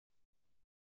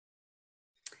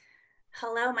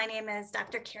Hello, my name is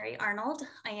Dr. Carrie Arnold.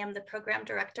 I am the Program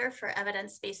Director for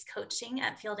Evidence-Based Coaching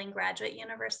at Fielding Graduate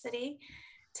University.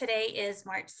 Today is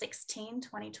March 16,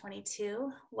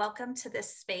 2022. Welcome to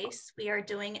this space. We are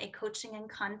doing a Coaching in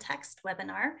Context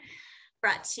webinar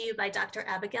brought to you by Dr.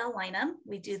 Abigail Lynam.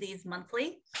 We do these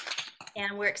monthly,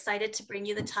 and we're excited to bring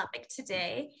you the topic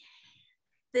today.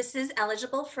 This is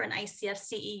eligible for an ICF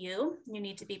CEU. You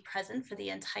need to be present for the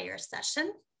entire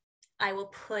session. I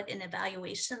will put an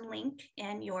evaluation link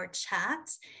in your chat,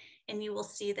 and you will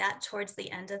see that towards the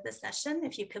end of the session.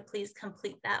 If you could please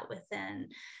complete that within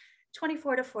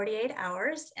 24 to 48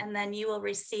 hours, and then you will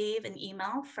receive an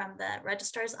email from the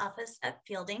registrar's office at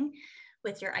Fielding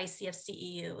with your ICF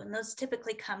CEU, and those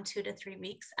typically come 2 to 3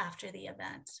 weeks after the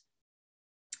event.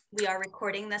 We are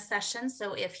recording this session,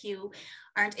 so if you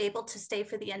aren't able to stay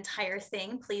for the entire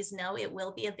thing, please know it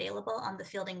will be available on the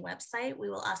Fielding website. We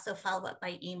will also follow up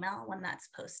by email when that's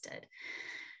posted.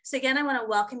 So again, I want to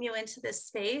welcome you into this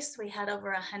space. We had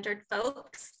over 100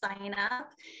 folks sign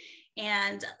up,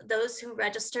 and those who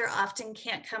register often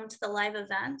can't come to the live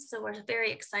event, so we're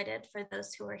very excited for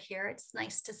those who are here. It's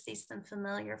nice to see some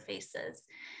familiar faces.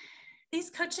 These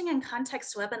coaching and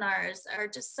context webinars are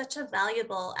just such a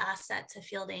valuable asset to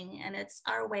Fielding, and it's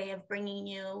our way of bringing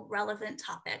you relevant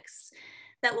topics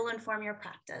that will inform your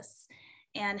practice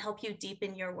and help you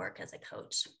deepen your work as a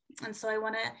coach. And so I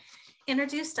want to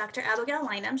introduce Dr. Abigail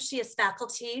Lynam. She is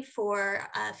faculty for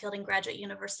Fielding Graduate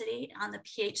University on the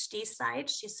PhD side.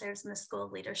 She serves in the School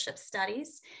of Leadership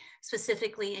Studies,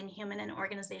 specifically in human and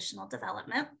organizational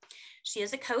development. She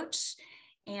is a coach,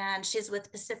 and she's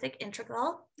with Pacific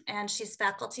Integral, and she's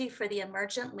faculty for the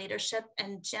Emergent Leadership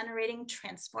and Generating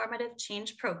Transformative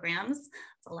Change programs,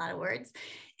 that's a lot of words,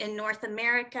 in North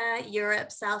America,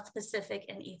 Europe, South Pacific,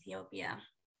 and Ethiopia.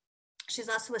 She's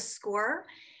also a scorer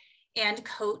and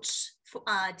coach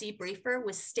debriefer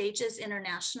with Stages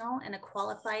International and a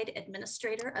qualified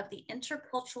administrator of the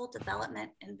Intercultural Development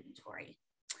Inventory.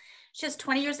 She has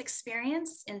 20 years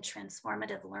experience in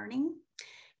transformative learning,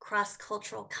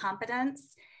 cross-cultural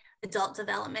competence, adult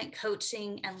development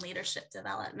coaching, and leadership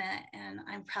development. And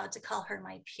I'm proud to call her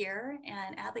my peer.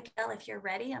 And Abigail, if you're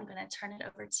ready, I'm going to turn it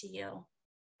over to you.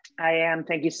 I am.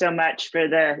 Thank you so much for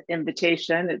the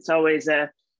invitation. It's always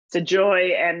a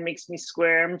joy and makes me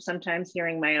squirm sometimes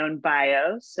hearing my own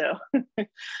bio. So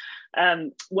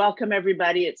welcome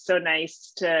everybody. It's so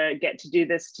nice to get to do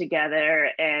this together.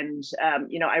 And,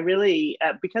 I really,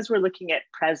 because we're looking at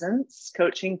presence,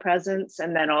 coaching presence,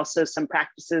 and then also some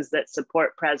practices that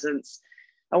support presence,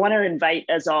 I want to invite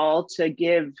us all to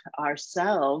give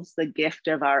ourselves the gift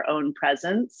of our own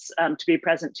presence, to be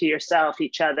present to yourself,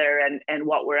 each other, and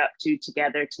what we're up to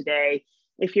together today.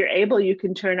 If you're able, you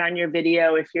can turn on your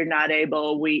video. If you're not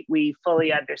able, we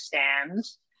fully understand.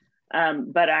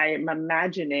 But I am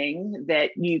imagining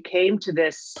that you came to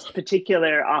this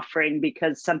particular offering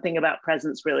because something about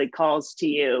presence really calls to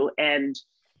you. And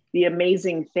the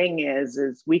amazing thing is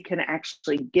we can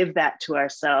actually give that to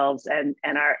ourselves and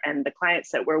the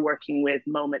clients that we're working with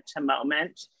moment to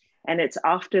moment. And it's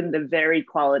often the very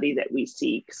quality that we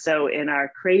seek. So in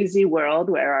our crazy world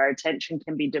where our attention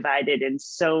can be divided in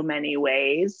so many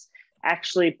ways,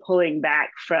 actually pulling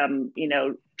back from,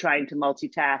 trying to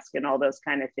multitask and all those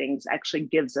kind of things actually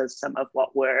gives us some of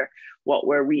what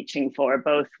we're reaching for,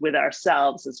 both with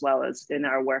ourselves as well as in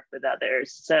our work with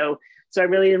others. So I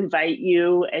really invite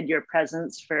you and your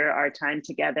presence for our time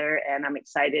together, and I'm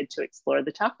excited to explore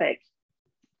the topic.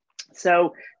 So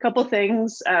a couple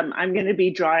things, I'm going to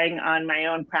be drawing on my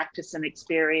own practice and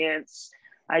experience.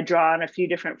 I draw on a few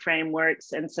different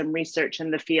frameworks and some research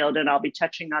in the field, and I'll be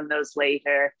touching on those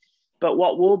later. But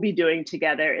what we'll be doing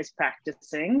together is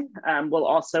practicing.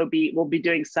 We'll be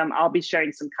doing I'll be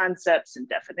sharing some concepts and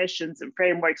definitions and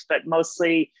frameworks, but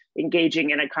mostly engaging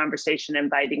in a conversation,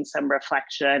 inviting some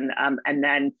reflection. And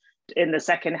then in the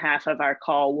second half of our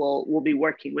call, we'll be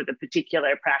working with a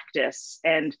particular practice.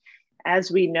 And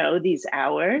as we know, these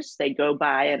hours, they go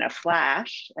by in a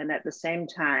flash. And at the same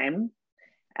time,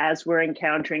 as we're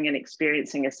encountering and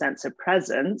experiencing a sense of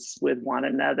presence with one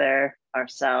another,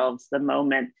 ourselves, the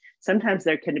moment, sometimes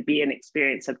there can be an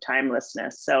experience of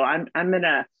timelessness. So I'm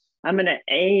gonna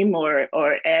aim or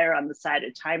err on the side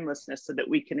of timelessness so that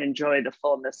we can enjoy the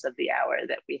fullness of the hour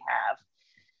that we have.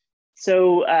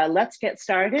 So let's get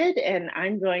started, and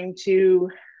I'm going to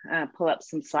pull up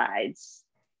some slides.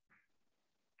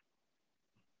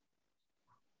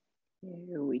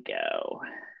 Here we go.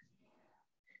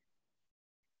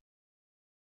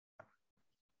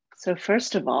 So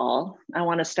first of all, I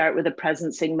want to start with a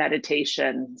presencing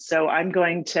meditation. So I'm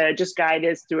going to just guide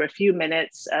us through a few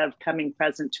minutes of coming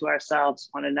present to ourselves,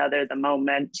 one another, the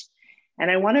moment. And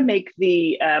I want to make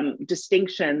the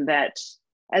distinction that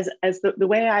as the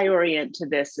way I orient to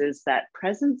this is that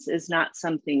presence is not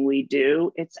something we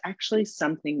do, it's actually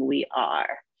something we are.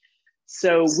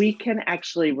 So we can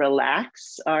actually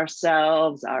relax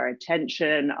ourselves, our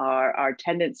attention, our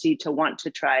tendency to want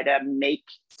to try to make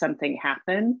something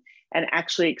happen and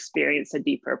actually experience a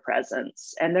deeper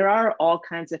presence. And there are all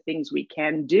kinds of things we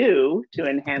can do to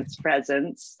enhance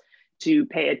presence, to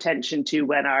pay attention to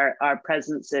when our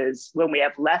presence is, when we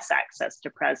have less access to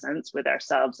presence with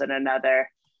ourselves and another.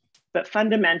 But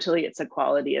fundamentally, it's a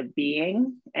quality of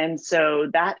being. And so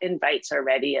that invites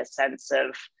already a sense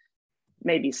of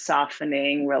maybe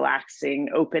softening, relaxing,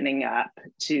 opening up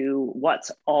to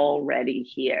what's already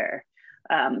here.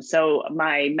 So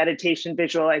my meditation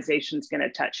visualization is going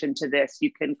to touch into this.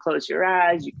 You can close your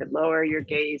eyes, you can lower your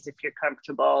gaze if you're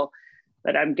comfortable,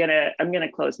 but I'm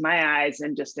gonna close my eyes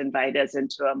and just invite us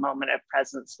into a moment of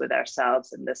presence with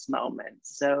ourselves in this moment.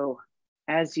 So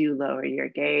as you lower your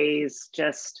gaze,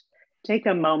 just take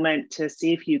a moment to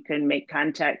see if you can make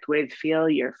contact with, feel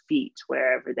your feet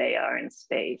wherever they are in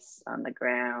space, on the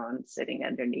ground, sitting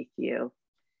underneath you.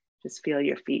 Just feel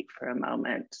your feet for a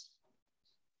moment.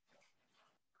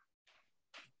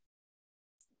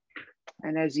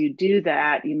 And as you do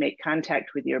that, you make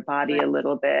contact with your body a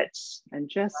little bit and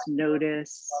just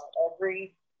notice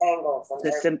every angle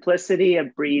the simplicity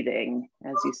of breathing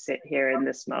as you sit here in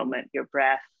this moment, your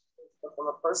breath from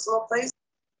a personal place.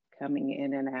 Coming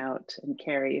in and out. And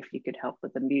Carrie, if you could help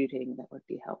with the muting, that would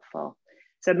be helpful.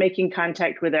 So making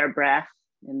contact with our breath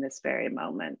in this very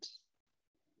moment.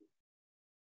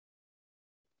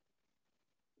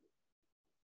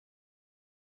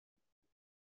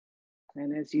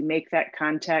 And as you make that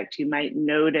contact, you might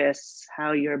notice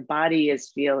how your body is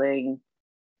feeling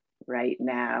right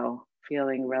now,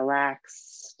 feeling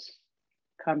relaxed,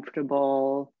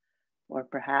 comfortable, or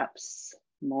perhaps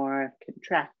more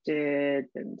contracted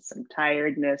and some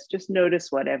tiredness. Just notice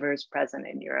whatever is present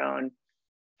in your own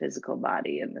physical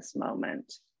body in this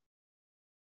moment.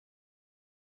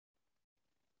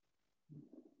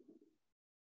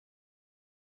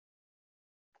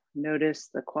 Notice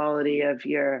the quality of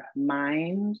your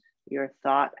mind, your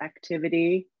thought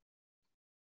activity.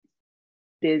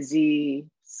 Busy,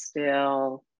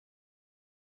 still,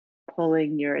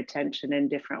 pulling your attention in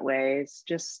different ways.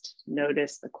 Just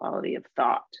notice the quality of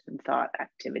thought and thought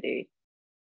activity.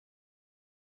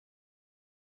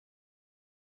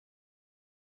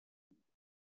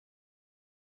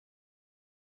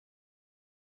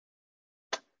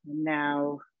 And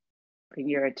now bring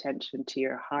your attention to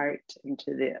your heart,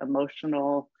 into the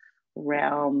emotional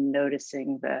realm,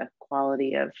 noticing the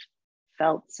quality of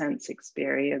felt sense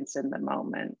experience in the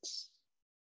moment.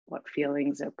 What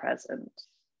feelings are present?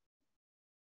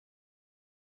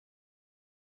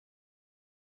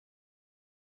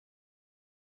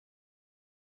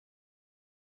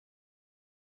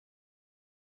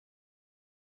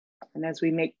 And as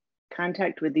we make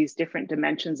contact with these different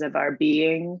dimensions of our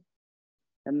being,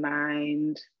 the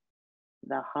mind,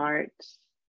 the heart,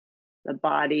 the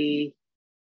body,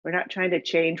 we're not trying to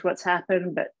change what's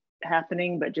happening,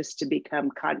 but just to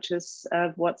become conscious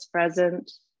of what's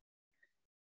present.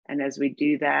 And as we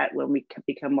do that, when we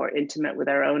become more intimate with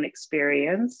our own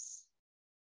experience,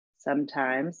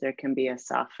 sometimes there can be a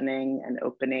softening, an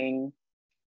opening,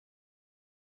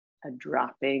 a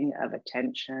dropping of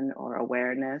attention or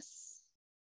awareness,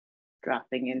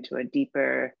 dropping into a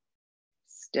deeper,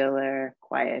 stiller,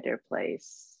 quieter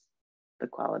place, the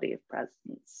quality of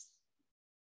presence.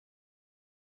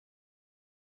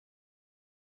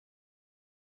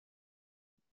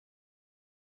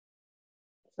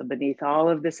 So beneath all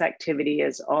of this activity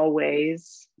is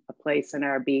always a place in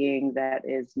our being that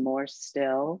is more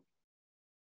still,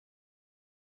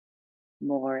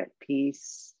 more at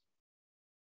peace.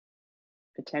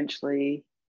 Potentially,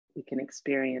 we can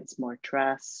experience more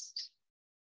trust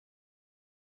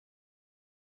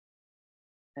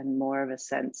and more of a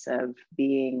sense of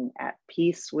being at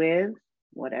peace with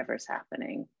whatever's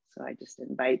happening. So I just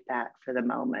invite that for the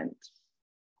moment.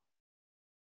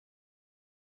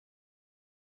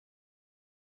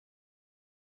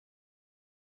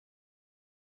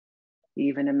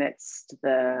 Even amidst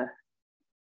the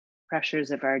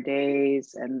pressures of our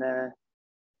days and the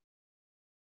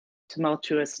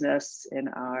tumultuousness in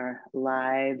our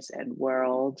lives and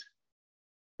world,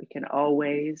 we can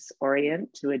always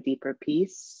orient to a deeper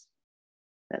peace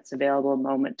that's available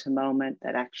moment to moment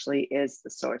that actually is the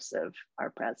source of our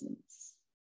presence.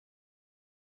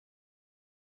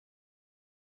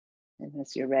 And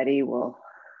as you're ready, we'll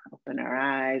open our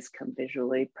eyes, come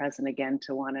visually present again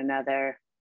to one another.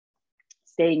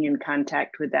 staying in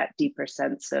contact with that deeper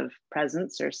sense of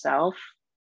presence or self.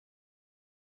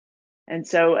 And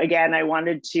so again, I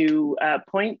wanted to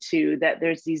point to that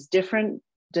there's these different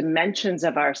dimensions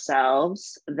of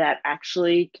ourselves that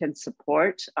actually can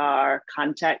support our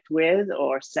contact with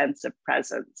or sense of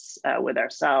presence with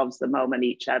ourselves, the moment,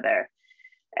 each other.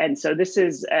 And so this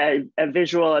is a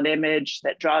visual, an image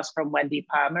that draws from Wendy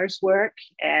Palmer's work,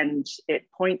 and it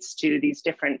points to these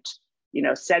different,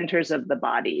 centers of the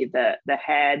body, the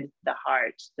head, the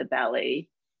heart, the belly.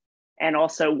 And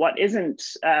also what isn't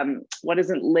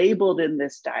labeled in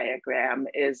this diagram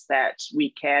is that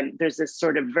there's this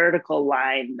sort of vertical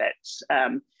line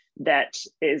that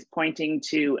is pointing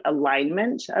to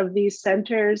alignment of these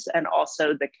centers, and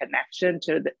also the connection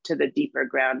to the deeper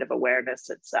ground of awareness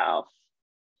itself.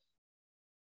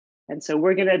 And so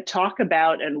we're going to talk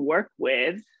about and work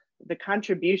with the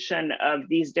contribution of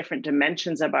these different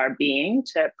dimensions of our being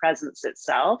to presence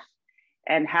itself,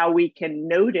 and how we can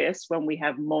notice when we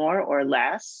have more or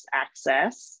less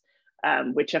access,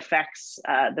 which affects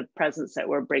the presence that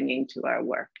we're bringing to our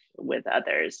work with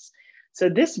others. So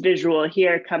this visual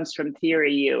here comes from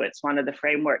Theory U. It's one of the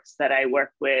frameworks that I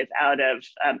work with out of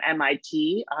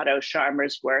MIT, Otto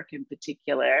Scharmer's work in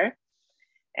particular.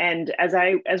 And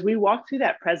as we walk through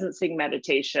that presencing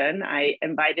meditation, I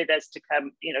invited us to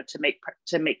come,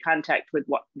 to make contact with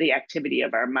the activity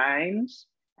of our mind,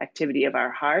 activity of our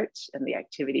heart, and the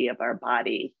activity of our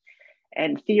body.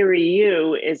 And Theory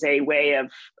U is a way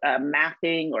of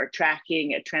mapping or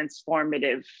tracking a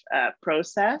transformative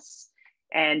process.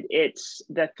 And it's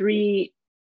the three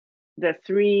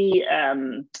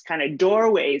kind of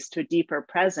doorways to a deeper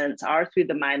presence are through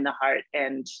the mind, the heart,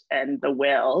 and the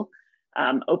will.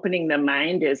 Opening the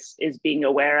mind is being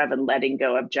aware of and letting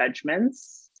go of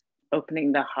judgments.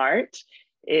 Opening the heart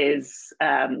is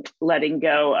letting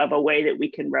go of a way that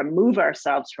we can remove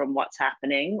ourselves from what's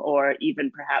happening, or even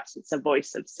perhaps it's a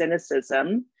voice of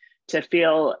cynicism, to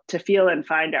feel and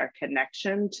find our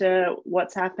connection to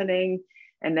what's happening.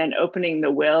 And then opening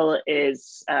the will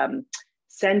is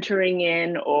centering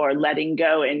in or letting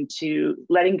go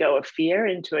of fear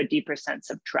into a deeper sense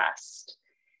of trust.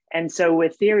 And so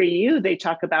with Theory U, they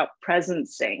talk about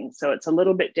presencing. So it's a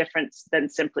little bit different than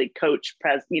simply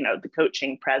the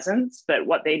coaching presence. But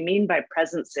what they mean by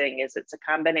presencing is it's a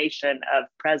combination of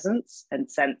presence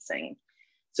and sensing.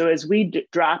 So as we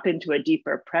drop into a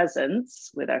deeper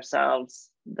presence with ourselves,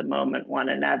 the moment, one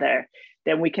another,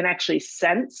 then we can actually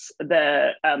sense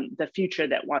the future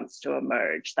that wants to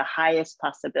emerge, the highest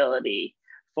possibility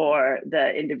for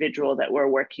the individual that we're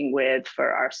working with,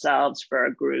 for ourselves, for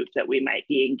a group that we might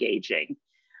be engaging.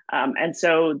 And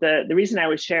so the reason I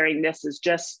was sharing this is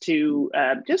just to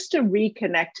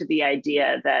reconnect to the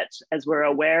idea that as we're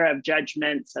aware of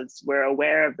judgments, as we're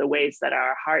aware of the ways that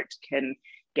our heart can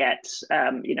get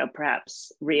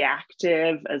perhaps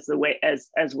reactive,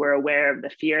 as we're aware of the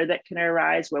fear that can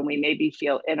arise when we maybe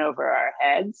feel in over our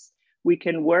heads, we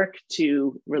can work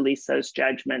to release those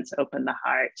judgments, open the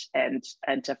heart, and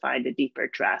to find a deeper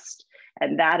trust.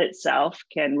 And that itself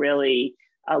can really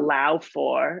allow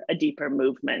for a deeper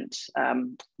movement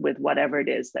with whatever it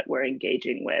is that we're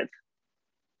engaging with.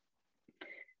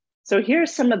 So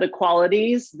here's some of the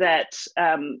qualities that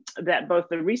both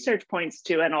the research points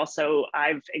to, and also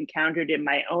I've encountered in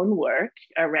my own work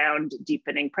around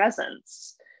deepening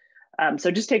presence.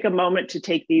 So just take a moment to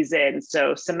take these in.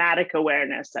 So somatic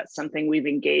awareness, that's something we've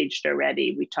engaged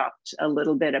already. We talked a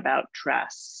little bit about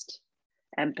trust,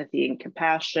 empathy and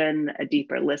compassion, a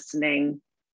deeper listening,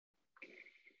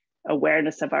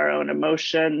 awareness of our own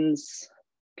emotions,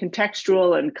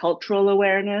 contextual and cultural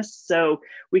awareness. So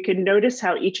we can notice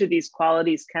how each of these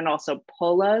qualities can also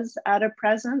pull us out of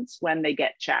presence when they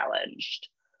get challenged.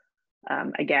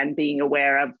 Again, being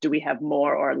aware of, do we have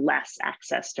more or less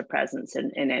access to presence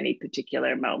in any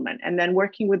particular moment? And then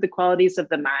working with the qualities of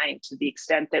the mind to the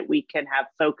extent that we can have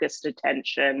focused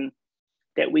attention,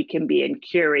 that we can be in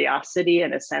curiosity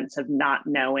and a sense of not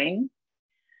knowing.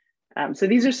 So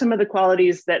these are some of the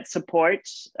qualities that support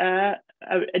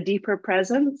a deeper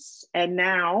presence. And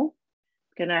now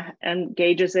I'm gonna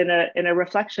engage us in a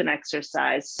reflection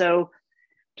exercise. So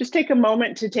just take a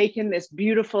moment to take in this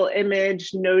beautiful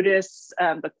image, notice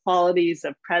the qualities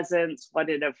of presence, what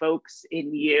it evokes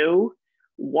in you,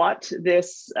 what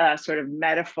this sort of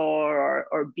metaphor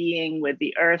or being with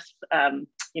the earth,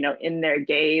 in their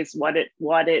gaze, what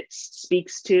it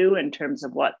speaks to in terms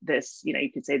of what this,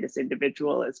 you could say this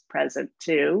individual is present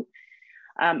to.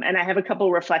 And I have a couple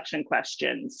reflection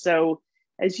questions. So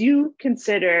as you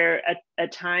consider a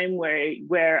time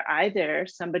where either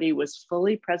somebody was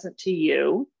fully present to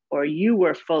you or you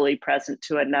were fully present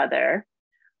to another,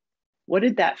 What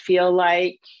did that feel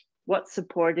like? What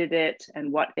supported it,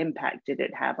 and what impact did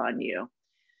it have on you?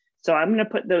 So I'm going to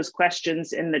put those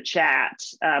questions in the chat,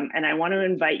 and I want to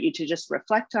invite you to just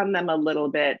reflect on them a little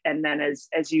bit. And then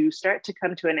as you start to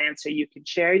come to an answer, you can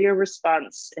share your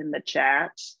response in the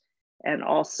chat. And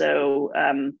also,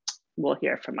 we'll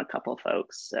hear from a couple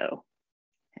folks. So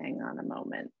hang on a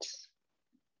moment.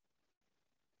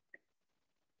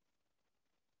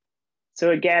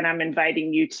 So again, I'm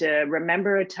inviting you to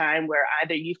remember a time where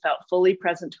either you felt fully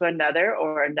present to another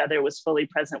or another was fully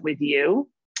present with you,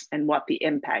 and what the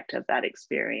impact of that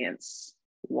experience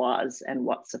was and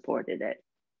what supported it.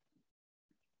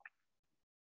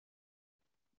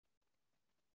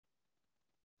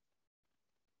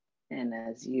 And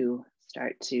as you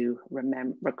start to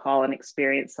recall an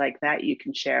experience like that, you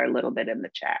can share a little bit in the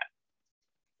chat.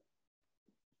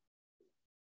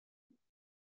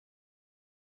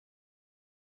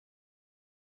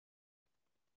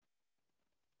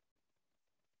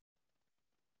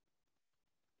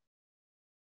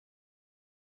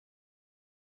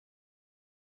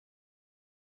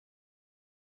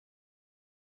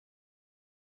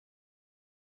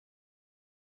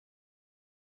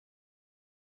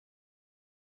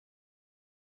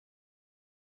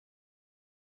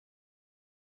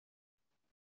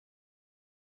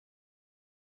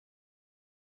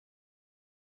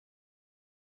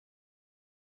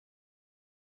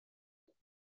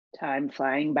 Time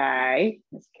flying by,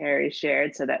 as Carrie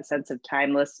shared, so that sense of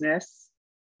timelessness.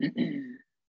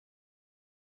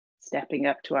 Stepping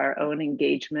up to our own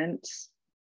engagement,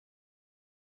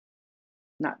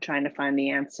 not trying to find the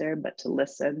answer, but to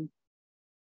listen.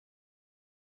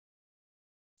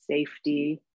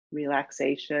 Safety,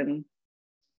 relaxation,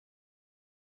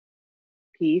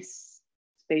 peace,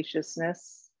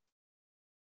 spaciousness.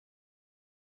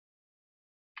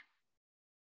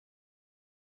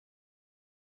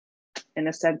 In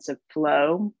a sense of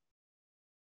flow.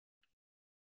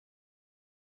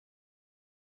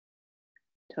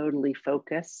 Totally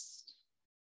focused.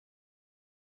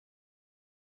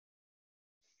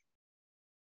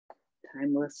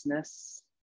 Timelessness,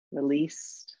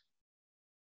 released.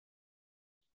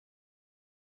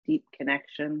 Deep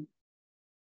connection.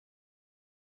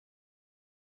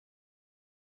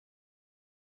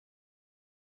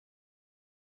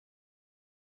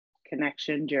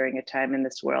 Connection during a time in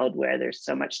this world where there's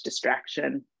so much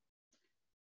distraction,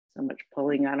 so much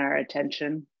pulling on our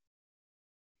attention.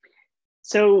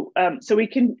 So, so we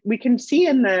can see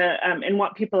in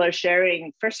what people are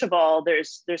sharing. First of all,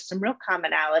 there's some real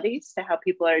commonalities to how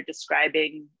people are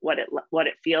describing what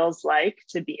it feels like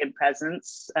to be in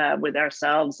presence with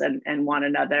ourselves and one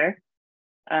another.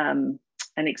 An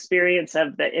experience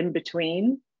of the in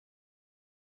between.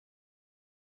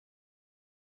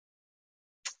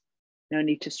 No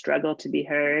need to struggle to be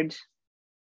heard.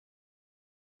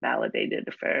 Validated,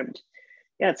 affirmed.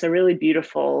 Yeah, it's a really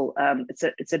beautiful,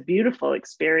 it's a beautiful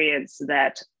experience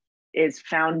that is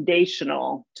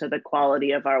foundational to the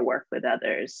quality of our work with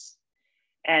others.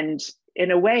 And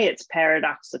in a way, it's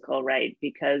paradoxical, right?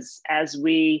 Because as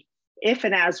we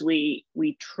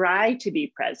try to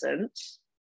be present,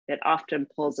 it often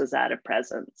pulls us out of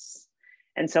presence.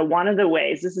 And so one of the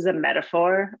ways, this is a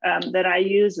metaphor that I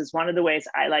use, is one of the ways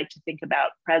I like to think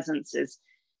about presence is,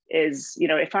 you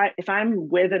know, if I'm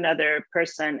with another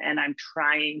person and I'm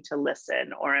trying to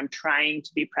listen or I'm trying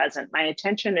to be present, my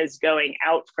attention is going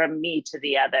out from me to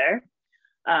the other.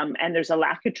 And there's a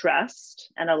lack of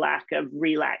trust and a lack of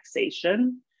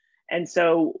relaxation. And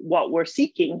so what we're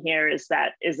seeking here is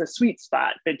a sweet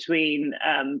spot between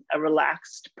a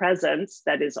relaxed presence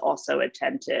that is also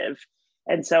attentive.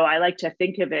 And so I like to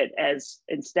think of it as,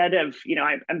 instead of, you know,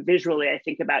 I'm visually, I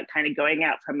think about kind of going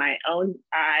out from my own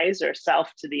eyes or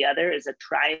self to the other as a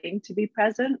trying to be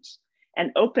present,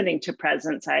 and opening to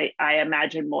presence. I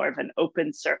imagine more of an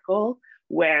open circle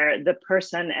where the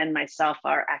person and myself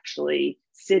are actually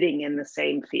sitting in the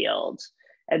same field.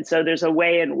 And so there's a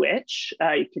way in which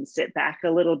you can sit back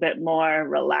a little bit more,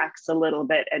 relax a little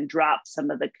bit, and drop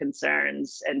some of the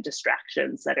concerns and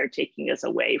distractions that are taking us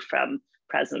away from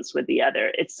presence with the other.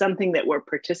 It's something that we're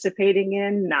participating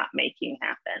in, not making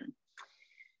happen.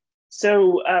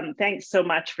 So thanks so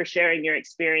much for sharing your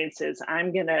experiences.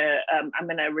 I'm gonna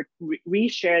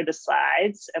reshare the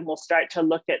slides, and we'll start to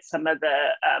look at some of the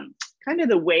kind of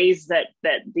the ways that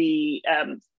the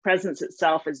presence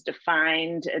itself is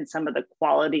defined and some of the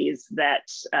qualities that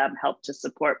help to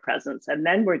support presence. And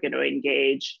then we're going to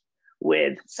engage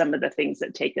with some of the things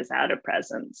that take us out of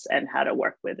presence and how to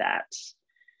work with that.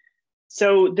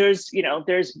 So there's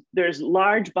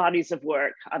large bodies of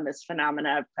work on this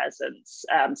phenomena of presence.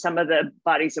 Some of the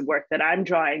bodies of work that I'm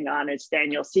drawing on is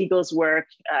Daniel Siegel's work,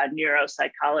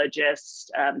 neuropsychologist,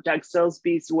 Doug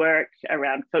Silsby's work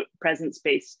around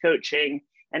presence-based coaching,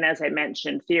 and as I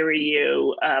mentioned, Theory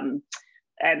U, and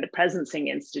the Presencing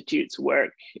Institute's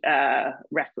work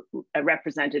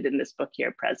represented in this book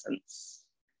here, Presence.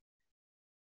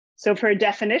 So for a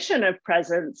definition of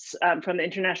presence from the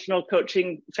International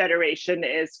Coaching Federation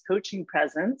is coaching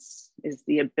presence is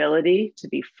the ability to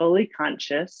be fully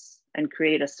conscious and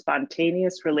create a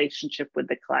spontaneous relationship with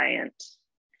the client,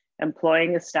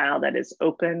 employing a style that is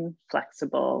open,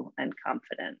 flexible, and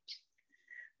confident.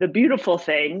 The beautiful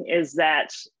thing is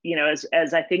that,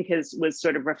 as I think was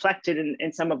sort of reflected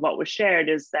in some of what was shared,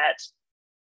 is that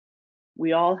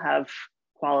we all have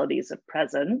qualities of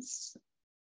presence,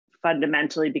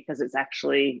 fundamentally because it's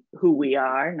actually who we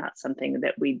are, not something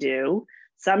that we do.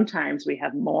 Sometimes we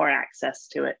have more access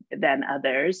to it than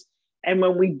others. And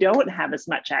when we don't have as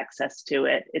much access to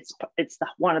it, it's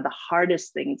one of the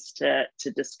hardest things to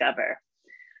discover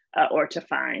or to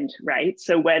find, right?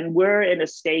 So when we're in a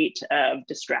state of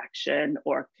distraction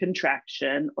or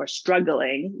contraction or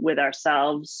struggling with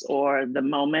ourselves or the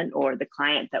moment or the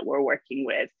client that we're working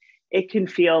with, it can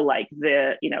feel like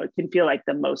the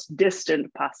most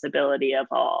distant possibility of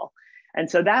all. And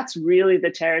so that's really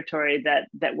the territory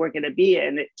that we're going to be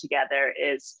in together,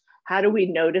 is how do we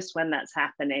notice when that's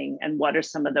happening, and what are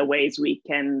some of the ways we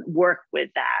can work with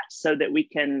that so that we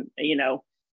can,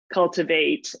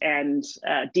 cultivate and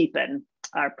deepen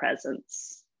our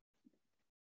presence.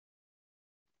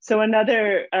 So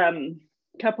another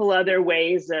couple other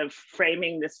ways of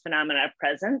framing this phenomena of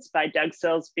presence by Doug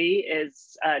Silsby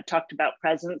is talked about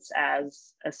presence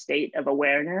as a state of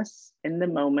awareness in the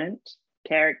moment,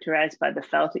 characterized by the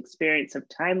felt experience of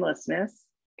timelessness,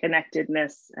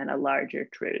 connectedness, and a larger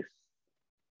truth.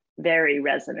 Very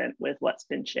resonant with what's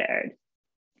been shared.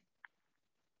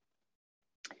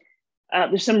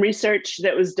 There's some research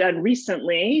that was done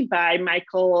recently by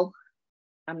Michael,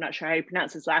 I'm not sure how you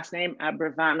pronounce his last name,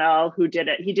 Abigail, who did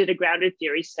a grounded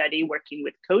theory study working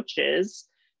with coaches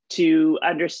to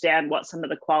understand what some of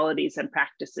the qualities and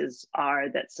practices are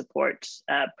that support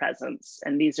presence.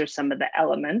 And these are some of the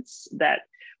elements that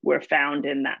were found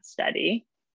in that study.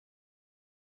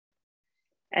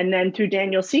 And then through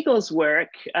Daniel Siegel's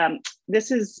work,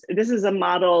 this is a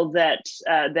model that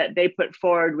they put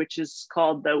forward, which is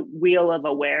called the wheel of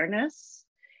awareness.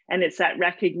 And it's that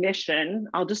recognition.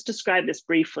 I'll just describe this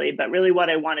briefly, but really what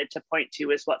I wanted to point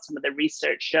to is what some of the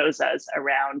research shows us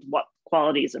around what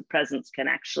qualities of presence can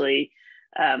actually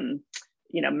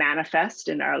manifest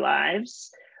in our lives.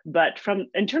 But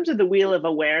in terms of the wheel of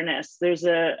awareness, there's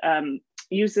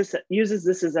uses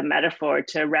this as a metaphor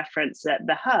to reference that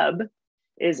the hub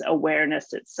is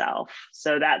awareness itself.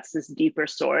 So that's this deeper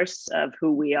source of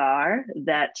who we are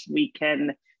that we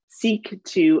can seek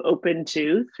to open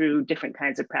to through different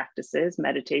kinds of practices,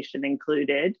 meditation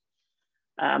included.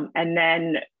 And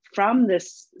then from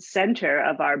this center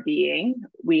of our being,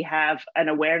 we have an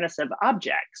awareness of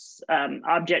objects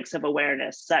of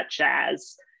awareness, such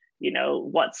as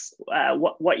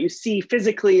what you see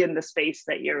physically in the space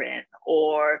that you're in,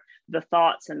 or the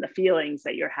thoughts and the feelings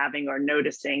that you're having or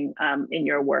noticing in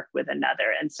your work with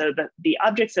another. And so the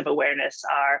objects of awareness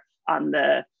are on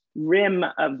the rim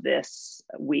of this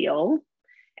wheel,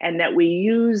 and that we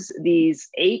use these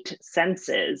 8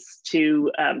 senses to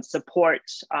support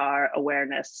our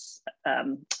awareness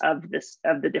of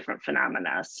the different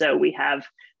phenomena. So we have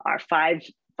our five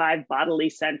bodily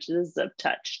senses of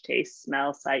touch, taste,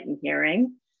 smell, sight, and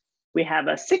hearing. We have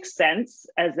a 6th sense,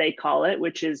 as they call it,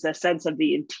 which is a sense of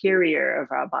the interior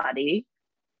of our body.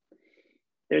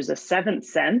 There's a 7th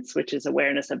sense, which is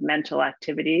awareness of mental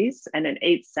activities, and an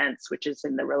 8th sense, which is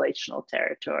in the relational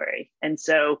territory. And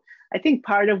so I think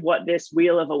part of what this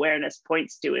wheel of awareness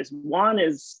points to is, one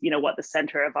is, what the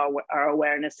center of our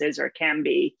awareness is or can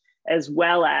be, as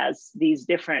well as these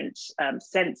different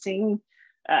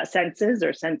senses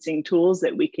or sensing tools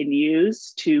that we can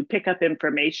use to pick up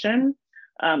information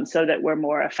so that we're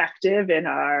more effective in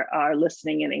our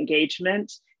listening and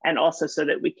engagement, and also so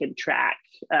that we can track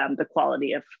the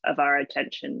quality of our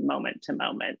attention moment to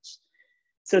moment.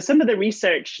 So some of the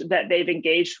research that they've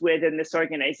engaged with in this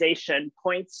organization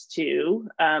points to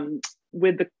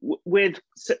with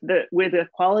the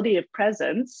quality of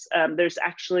presence, there's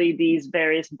actually these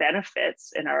various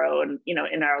benefits in our own,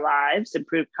 in our lives: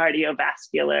 improved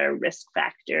cardiovascular risk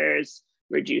factors,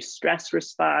 reduced stress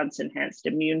response, enhanced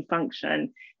immune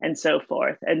function, and so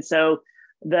forth. And so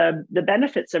the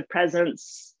benefits of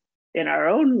presence in our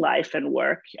own life and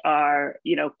work are,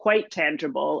 quite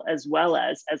tangible, as well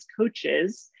as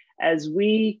coaches, as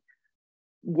we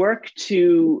work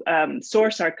to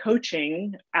source our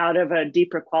coaching out of a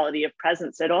deeper quality of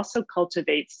presence. It also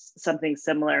cultivates something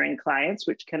similar in clients,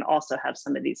 which can also have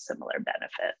some of these similar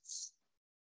benefits.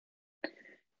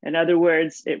 In other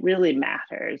words, it really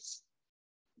matters.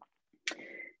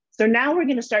 So now we're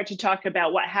going to start to talk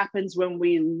about what happens when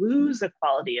we lose a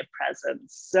quality of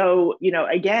presence. So,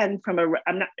 again, from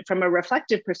a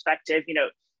reflective perspective,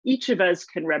 each of us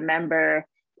can remember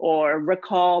or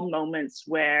recall moments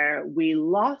where we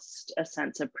lost a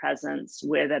sense of presence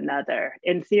with another.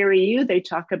 In Theory U, they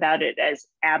talk about it as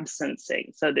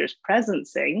absencing. So there's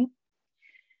presencing,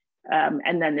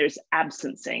 and then there's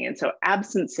absencing. And so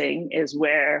absencing is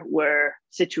where we're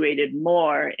situated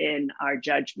more in our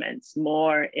judgments,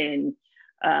 more in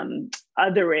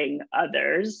othering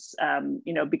others,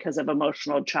 because of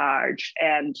emotional charge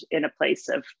and in a place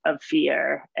of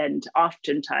fear. And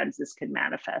oftentimes this can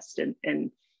manifest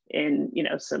in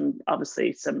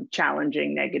some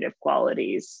challenging negative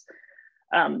qualities.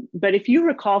 But if you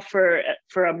recall for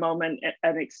a moment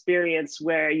an experience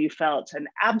where you felt an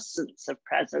absence of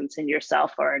presence in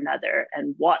yourself or another,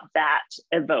 and what that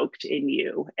evoked in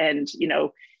you, and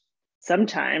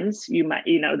sometimes you might,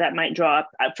 that might draw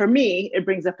up, for me, it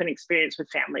brings up an experience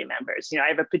with family members. I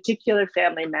have a particular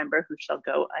family member who shall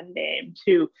go unnamed,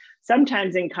 who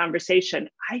sometimes in conversation,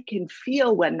 I can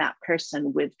feel when that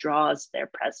person withdraws their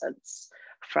presence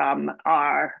from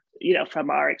our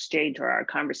exchange or our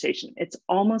conversation. It's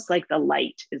almost like the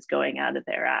light is going out of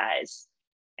their eyes,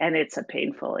 and it's a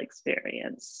painful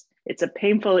experience. It's a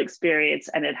painful experience,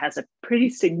 and it has a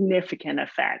pretty significant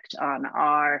effect on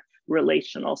our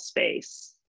relational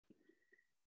space.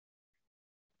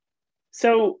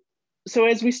 So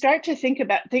as we start to think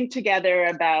together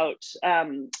about,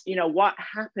 what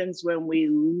happens when we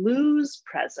lose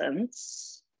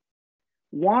presence,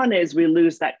 one is we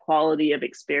lose that quality of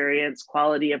experience,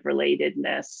 quality of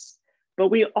relatedness, but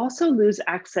we also lose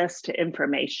access to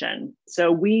information.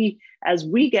 So as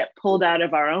we get pulled out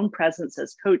of our own presence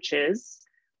as coaches,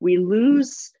 we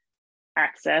lose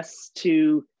access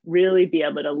to really be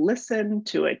able to listen,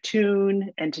 to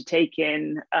attune, and to take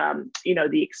in,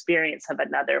 the experience of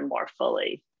another more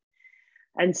fully.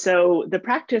 And so the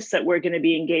practice that we're going to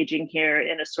be engaging here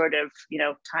in a sort of,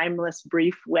 timeless,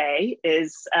 brief way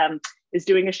is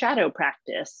doing a shadow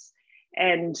practice.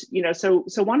 And, so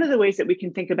one of the ways that we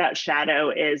can think about shadow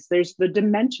is there's the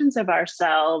dimensions of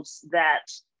ourselves that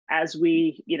as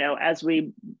we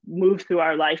move through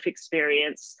our life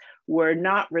experience, were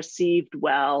not received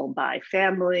well by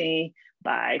family,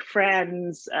 by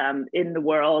friends, in the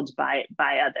world, by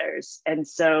others. And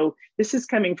so this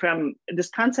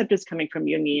concept is coming from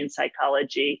Jungian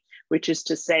psychology, which is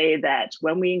to say that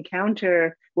when we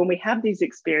have these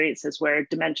experiences where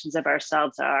dimensions of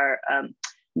ourselves are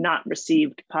not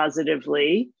received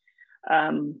positively,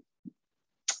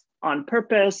 on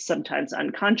purpose, sometimes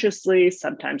unconsciously,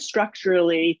 sometimes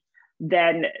structurally,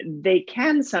 then they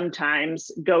can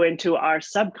sometimes go into our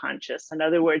subconscious. In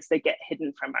other words, they get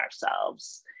hidden from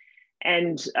ourselves.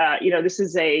 And this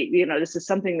is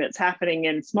something that's happening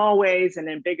in small ways and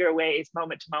in bigger ways,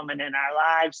 moment to moment in our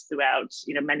lives throughout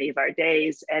many of our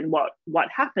days. And what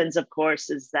happens, of course,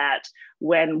 is that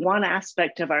when one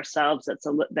aspect of ourselves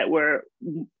that we're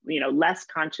less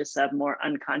conscious of, more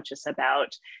unconscious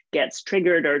about, gets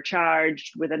triggered or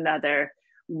charged with another,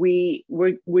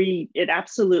 it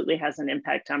absolutely has an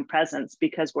impact on presence,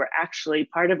 because we're actually,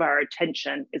 part of our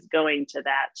attention is going to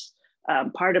that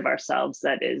part of ourselves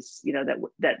that is,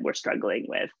 that we're struggling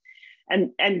with.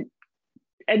 And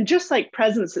just like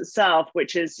presence itself,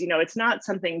 which is, it's not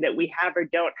something that we have or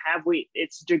don't have,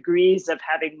 it's degrees of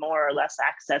having more or less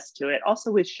access to it.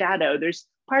 Also with shadow, there's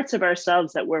parts of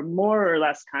ourselves that we're more or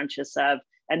less conscious of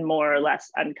and more or less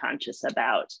unconscious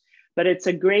about. But it's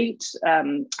a great,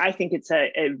 I think it's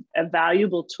a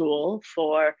valuable tool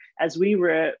for, as we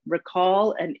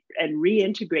recall and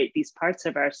reintegrate these parts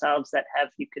of ourselves that have,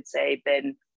 you could say,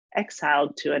 been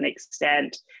exiled to an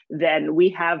extent, then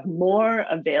we have more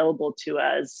available to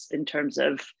us in terms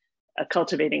of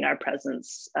cultivating our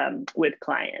presence with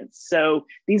clients. So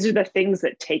these are the things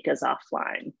that take us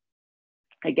offline.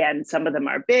 Again, some of them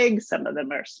are big, some of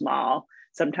them are small.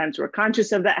 Sometimes we're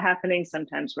conscious of that happening,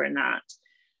 sometimes we're not.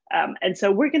 And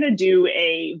so we're going to do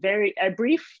a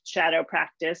brief shadow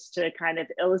practice to kind of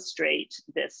illustrate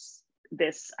this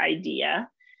idea.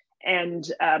 And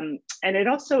it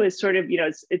also is sort of,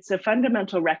 it's a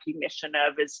fundamental recognition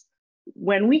of is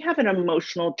when we have an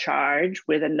emotional charge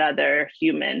with another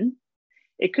human,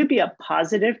 it could be a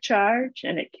positive charge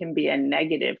and it can be a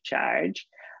negative charge,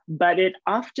 but it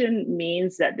often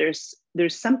means that there's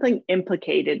something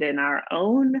implicated in our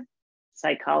own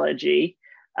psychology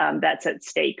that's at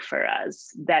stake for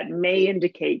us that may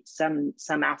indicate some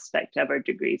aspect of our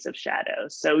degrees of shadow.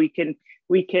 So we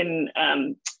can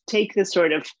take this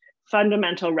sort of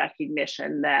fundamental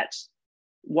recognition that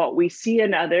what we see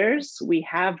in others, we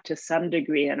have to some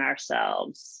degree in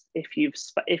ourselves. If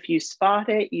you spot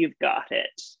it, you've got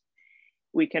it.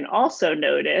 We can also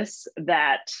notice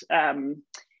that,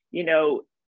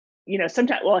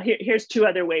 sometimes, well, here's two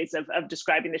other ways of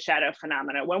describing the shadow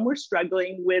phenomena. When we're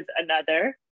struggling with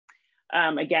another,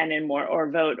 again, in more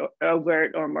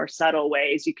overt or more subtle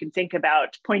ways, you can think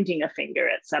about pointing a finger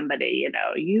at somebody,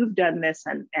 you've done this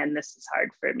and this is hard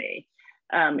for me.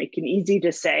 It can be easy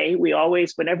to say,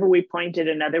 whenever we point at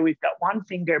another, we've got one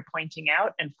finger pointing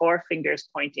out and four fingers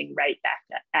pointing right back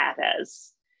at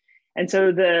us. And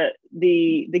so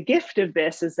the gift of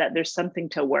this is that there's something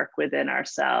to work within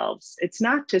ourselves. It's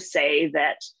not to say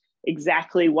that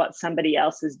exactly what somebody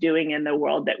else is doing in the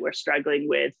world that we're struggling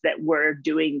with, that we're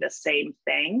doing the same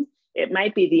thing. It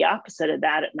might be the opposite of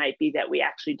that. It might be that we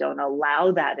actually don't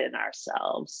allow that in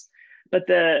ourselves. But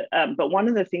one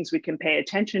of the things we can pay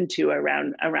attention to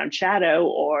around shadow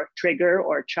or trigger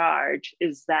or charge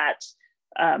is that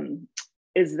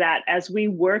as we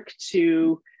work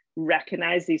to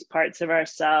recognize these parts of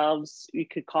ourselves, you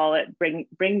could call it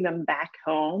bring them back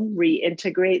home,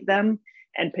 reintegrate them,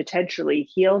 and potentially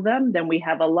heal them, then we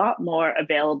have a lot more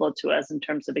available to us in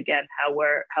terms of, again, how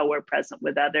we're present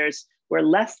with others. We're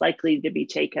less likely to be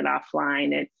taken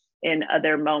offline in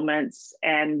other moments,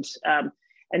 and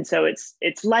so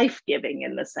it's life-giving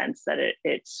in the sense that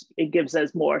it gives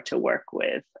us more to work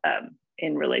with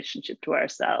in relationship to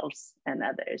ourselves and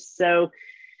others. So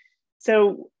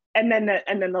and then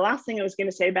the last thing I was going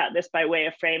to say about this by way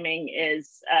of framing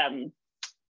is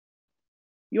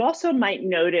you also might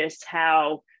notice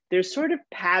how there's sort of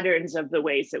patterns of the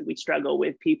ways that we struggle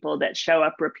with people that show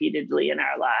up repeatedly in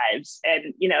our lives.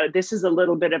 And, this is a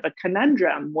little bit of a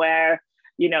conundrum where,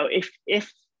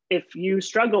 if you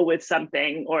struggle with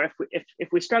something, or if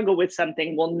we struggle with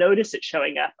something, we'll notice it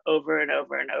showing up over and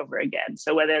over and over again.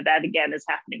 So whether that, again, is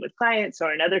happening with clients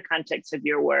or in other contexts of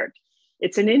your work,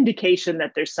 it's an indication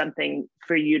that there's something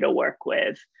for you to work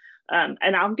with.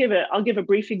 And I'll give a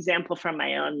brief example from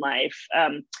my own life.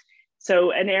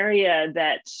 So an area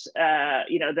that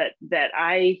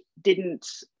I didn't,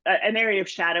 an area of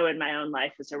shadow in my own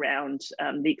life is around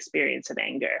the experience of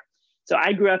anger. So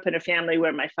I grew up in a family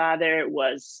where my father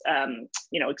was,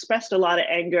 expressed a lot of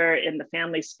anger in the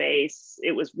family space.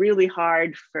 It was really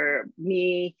hard for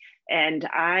me. And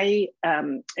I,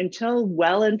 until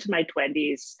well into my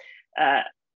 20s,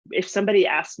 if somebody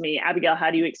asked me, Abigail,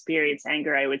 how do you experience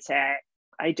anger? I would say,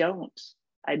 I don't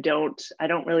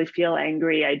really feel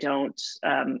angry. I don't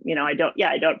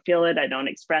feel it. I don't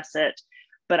express it,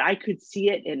 but I could see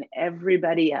it in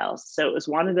everybody else. So it was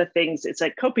one of the things, it's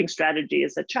a coping strategy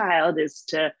as a child is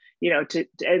to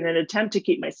in an attempt to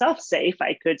keep myself safe,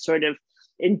 I could sort of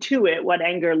intuit what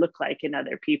anger looked like in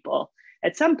other people.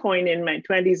 At some point in my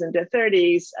 20s into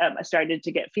 30s, I started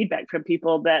to get feedback from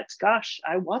people that, gosh,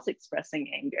 I was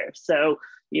expressing anger. So,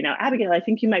 Abigail, I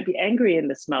think you might be angry in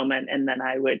this moment. And then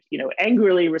I would,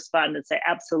 angrily respond and say,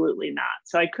 absolutely not.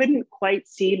 So I couldn't quite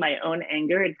see my own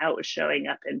anger and how it was showing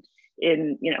up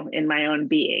in my own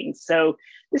being. So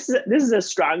this is a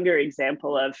stronger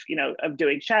example of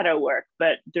doing shadow work,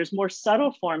 but there's more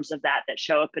subtle forms of that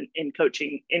show up in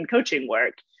coaching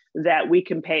work that we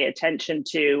can pay attention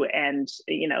to and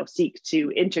seek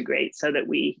to integrate so that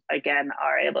we again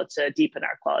are able to deepen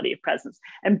our quality of presence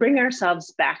and bring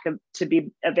ourselves back to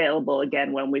be available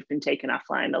again when we've been taken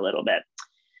offline a little bit.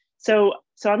 So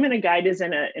I'm going to guide us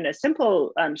in a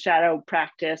simple shadow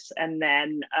practice, and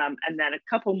then a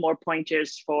couple more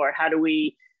pointers for how do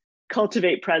we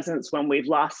cultivate presence when we've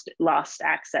lost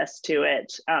access to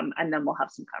it, and then we'll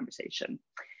have some conversation.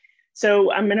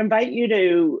 So I'm going to invite you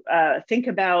to think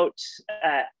about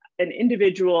an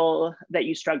individual that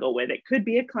you struggle with. It could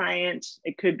be a client,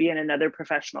 it could be in another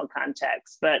professional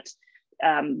context, but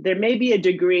there may be a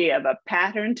degree of a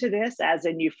pattern to this, as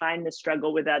in you find the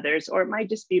struggle with others, or it might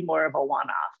just be more of a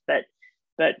one-off.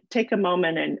 But take a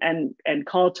moment and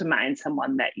call to mind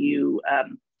someone that you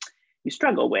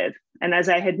struggle with. And as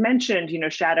I had mentioned,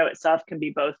 shadow itself can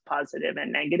be both positive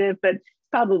and negative, but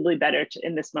probably better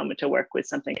in this moment to work with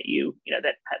something that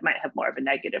that might have more of a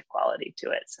negative quality to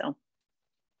it. So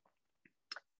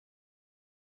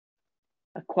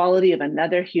a quality of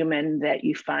another human that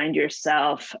you find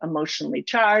yourself emotionally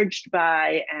charged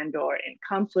by and or in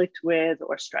conflict with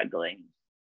or struggling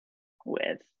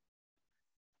with.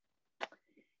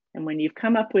 And when you've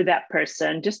come up with that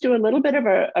person, just do a little bit of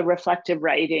a reflective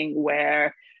writing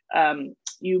where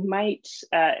you might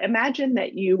imagine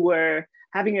that you were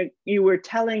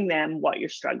telling them what you're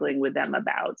struggling with them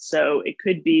about. So it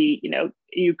could be,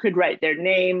 you could write their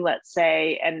name, let's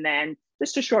say, and then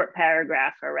just a short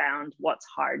paragraph around what's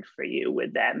hard for you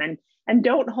with them, and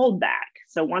don't hold back.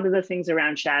 So one of the things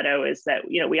around shadow is that,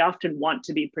 we often want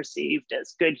to be perceived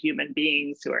as good human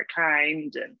beings who are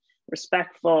kind and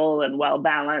respectful and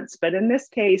well-balanced. But in this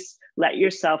case, let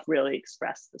yourself really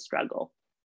express the struggle.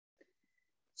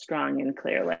 Strong and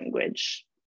clear language.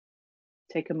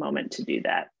 Take a moment to do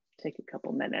that. Take a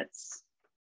couple minutes.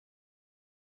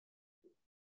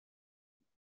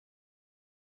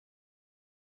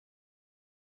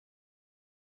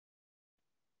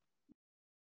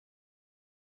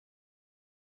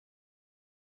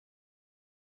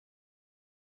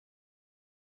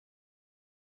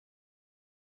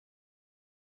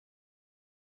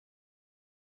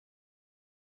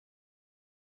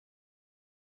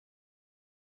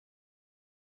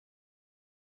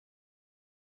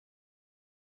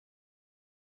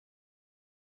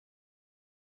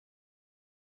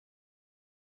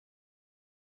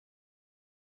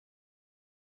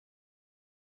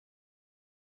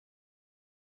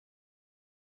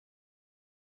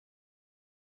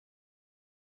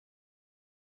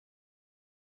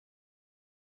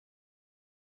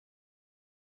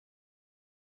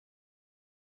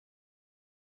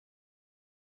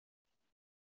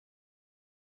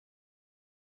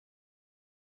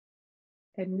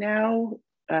 And now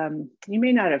you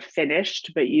may not have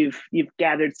finished, but you've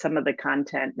gathered some of the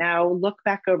content. Now look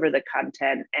back over the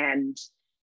content and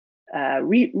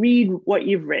read what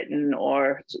you've written,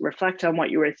 or reflect on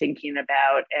what you were thinking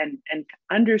about, and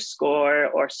underscore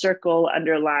or circle,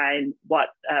 underline what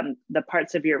the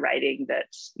parts of your writing that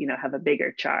have a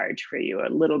bigger charge for you, a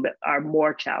little bit are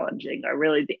more challenging, are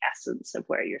really the essence of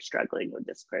where you're struggling with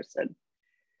this person.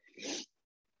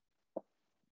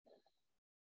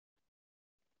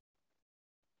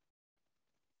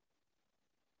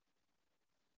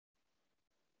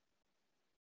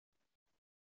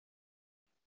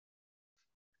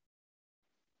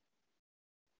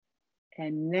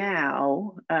 And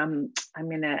now I'm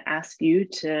going to ask you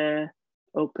to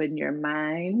open your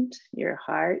mind, your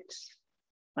heart,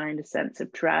 find a sense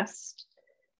of trust,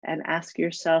 and ask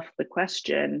yourself the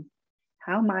question,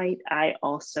 how might I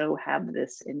also have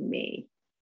this in me?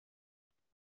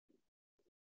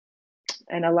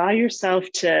 And allow yourself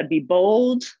to be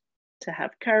bold, to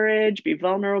have courage, be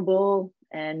vulnerable,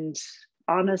 and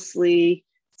honestly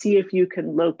see if you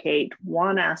can locate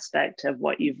one aspect of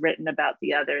what you've written about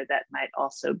the other that might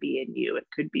also be in you. It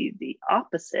could be the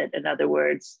opposite. In other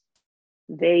words,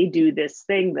 they do this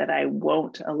thing that I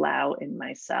won't allow in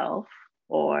myself,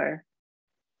 or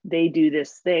they do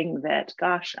this thing that,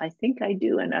 gosh, I think I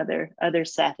do in other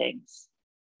settings.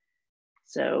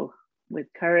 So with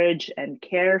courage and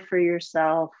care for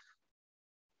yourself,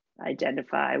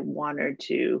 identify one or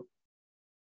two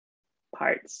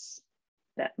parts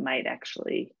that might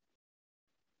actually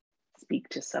speak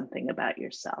to something about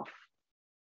yourself.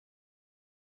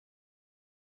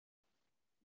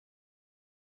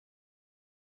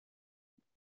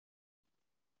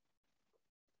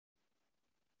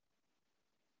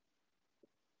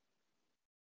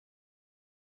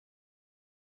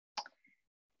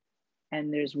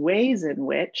 And there's ways in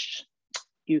which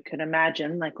you can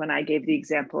imagine, like when I gave the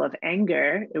example of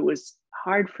anger, it was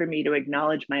hard for me to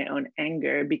acknowledge my own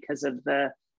anger because of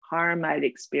the harm I'd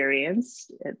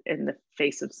experienced in the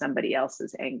face of somebody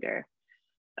else's anger.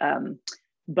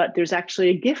 But there's actually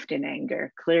a gift in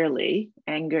anger, clearly.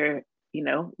 Anger,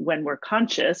 when we're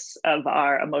conscious of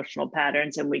our emotional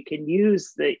patterns and we can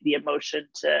use the emotion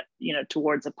to,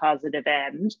 towards a positive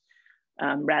end,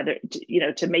 rather,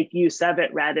 to make use of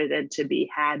it rather than to be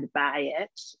had by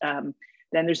it,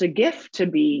 then there's a gift to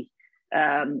be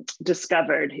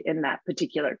discovered in that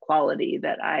particular quality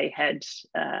that I had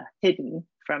hidden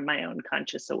from my own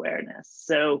conscious awareness.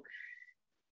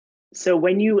 So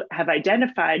when you have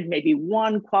identified maybe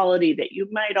one quality that you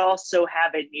might also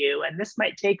have in you, and this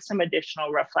might take some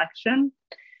additional reflection,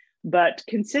 but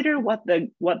consider what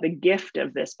the gift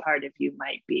of this part of you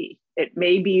might be. It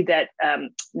may be that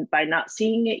by not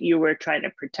seeing it, you were trying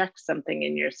to protect something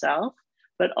in yourself,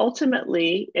 but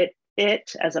ultimately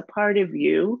it as a part of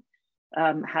you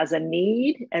has a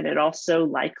need, and it also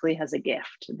likely has a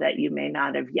gift that you may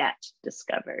not have yet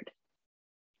discovered.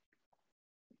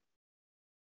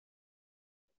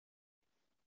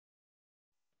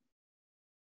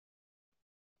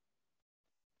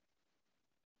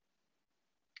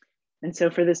 And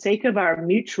so for the sake of our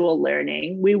mutual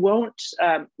learning, we won't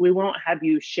have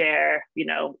you share, you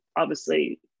know,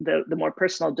 obviously the more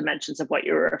personal dimensions of what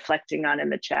you're reflecting on in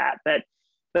the chat,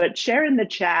 but share in the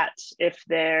chat if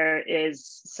there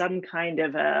is some kind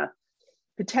of a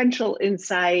potential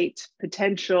insight,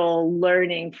 potential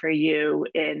learning for you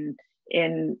in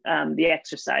the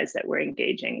exercise that we're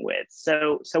engaging with.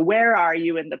 So where are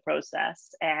you in the process?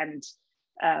 And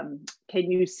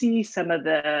can you see some of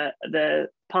the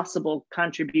possible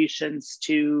contributions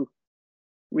to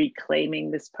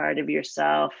reclaiming this part of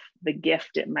yourself, the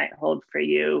gift it might hold for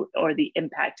you, or the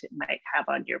impact it might have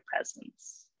on your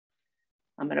presence?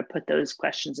 I'm going to put those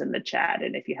questions in the chat,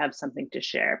 and if you have something to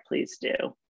share, please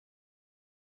do.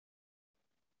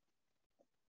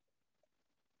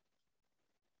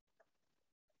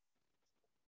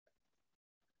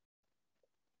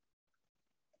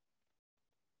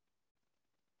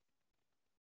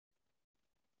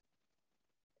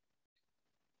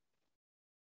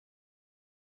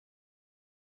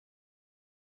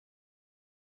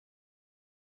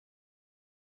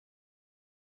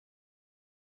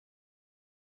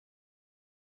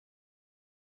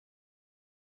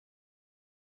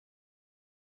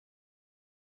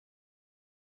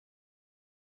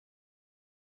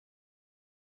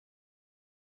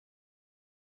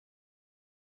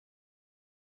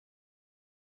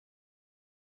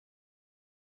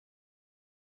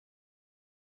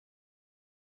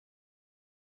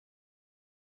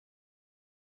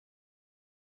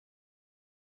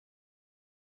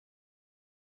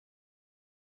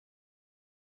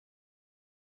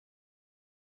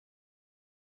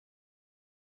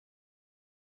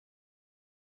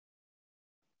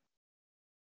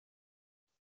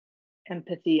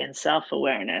 Empathy and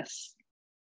self-awareness.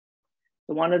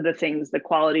 One of the things, the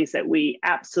qualities that we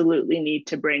absolutely need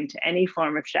to bring to any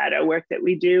form of shadow work that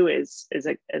we do is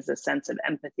a sense of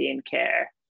empathy and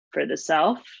care for the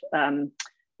self.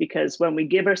 Because when we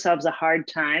give ourselves a hard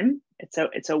time,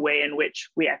 it's a way in which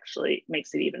we actually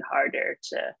makes it even harder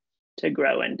to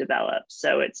grow and develop.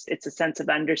 So it's a sense of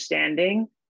understanding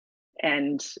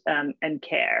and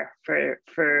care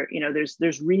for you know,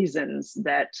 there's reasons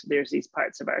that there's these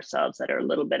parts of ourselves that are a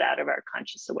little bit out of our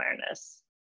conscious awareness.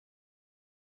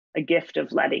 A gift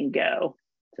of letting go.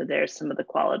 So there's some of the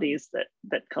qualities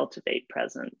that cultivate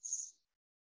presence.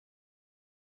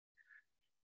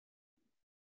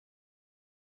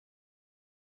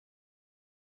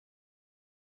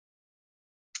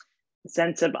 The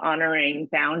sense of honoring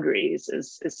boundaries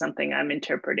is something I'm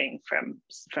interpreting from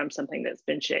something that's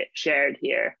been shared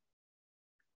here.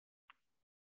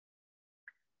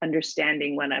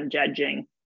 Understanding when I'm judging.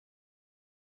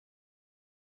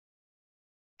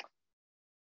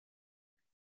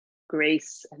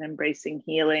 Grace and embracing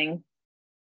healing.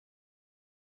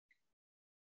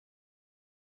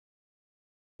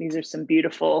 These are some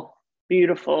beautiful,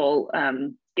 beautiful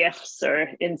gifts or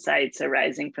insights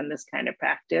arising from this kind of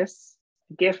practice.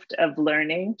 Gift of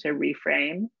learning to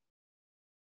reframe.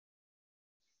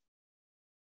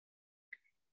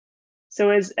 So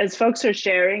as folks are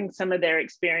sharing some of their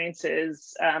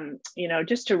experiences, you know,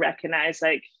 just to recognize,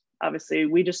 like, obviously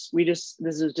this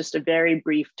is just a very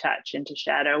brief touch into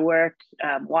shadow work.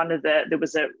 There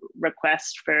was a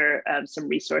request for some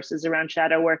resources around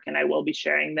shadow work, and I will be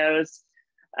sharing those.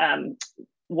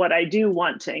 What I do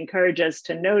want to encourage us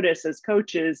to notice as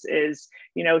coaches is,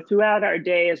 you know, throughout our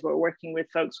day as we're working with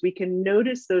folks, we can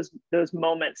notice those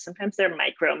moments. Sometimes they're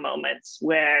micro moments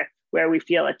where we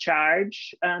feel a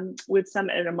charge with an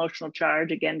emotional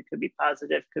charge. Again, could be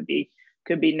positive, could be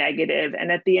negative.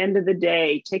 And at the end of the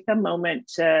day, take a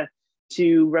moment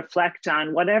to reflect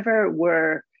on whatever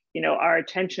our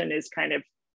attention is kind of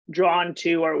drawn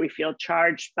to, or we feel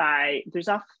charged by. There's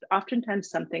oftentimes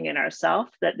something in ourself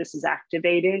that this is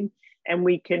activating, and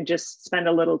we can just spend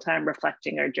a little time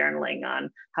reflecting or journaling on,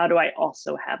 how do I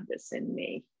also have this in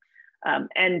me?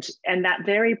 And that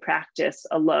very practice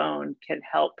alone can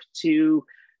help to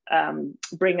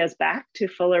bring us back to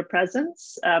fuller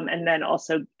presence, and then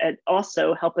also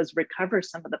help us recover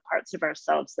some of the parts of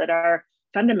ourselves that are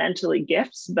fundamentally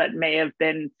gifts, but may have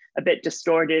been a bit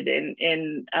distorted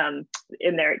in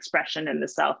their expression in the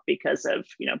self because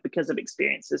of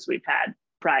experiences we've had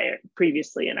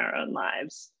previously in our own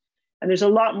lives. And there's a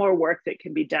lot more work that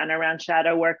can be done around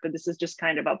shadow work, but this is just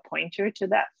kind of a pointer to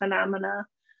that phenomena.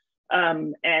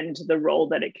 And the role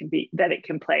that it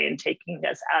can play in taking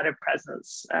us out of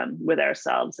presence with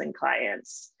ourselves and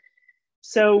clients.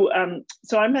 So I'm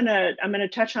gonna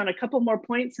touch on a couple more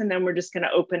points, and then we're just gonna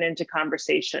open into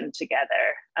conversation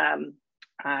together.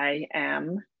 I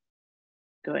am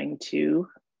going to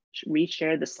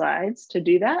reshare the slides to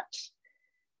do that.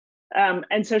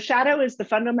 And so shadow is the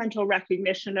fundamental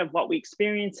recognition of what we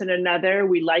experience in another,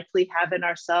 we likely have in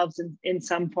ourselves in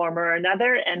some form or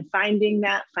another, and finding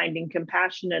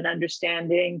compassion and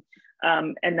understanding,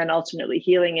 and then ultimately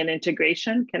healing and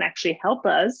integration can actually help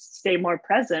us stay more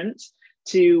present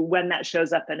to when that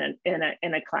shows up in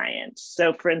a client.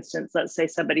 So for instance, let's say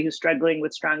somebody who's struggling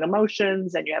with strong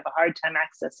emotions and you have a hard time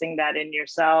accessing that in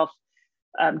yourself.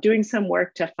 Doing some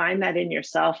work to find that in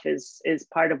yourself is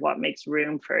part of what makes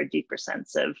room for a deeper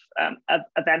sense of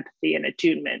empathy and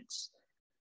attunement.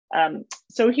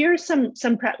 So here's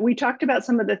we talked about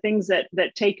some of the things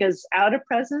that take us out of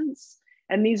presence,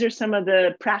 and these are some of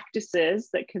the practices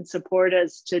that can support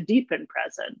us to deepen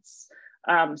presence.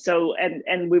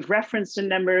 And we've referenced a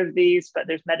number of these, but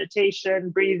there's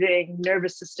meditation, breathing,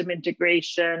 nervous system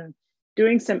integration,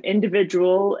 doing some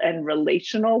individual and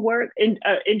relational work,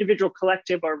 individual,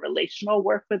 collective, or relational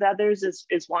work with others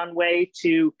is one way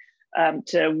to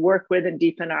work with and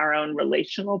deepen our own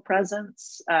relational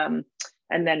presence.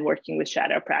 And then working with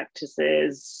shadow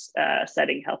practices,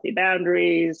 setting healthy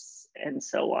boundaries, and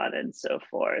so on and so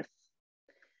forth.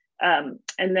 And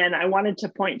then I wanted to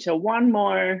point to one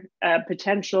more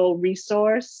potential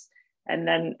resource, and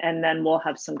then we'll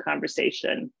have some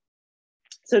conversation.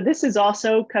 So this is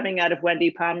also coming out of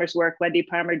Wendy Palmer's work. Wendy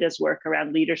Palmer does work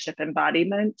around leadership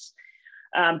embodiment,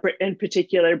 in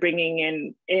particular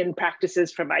bringing in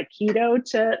practices from Aikido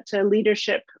to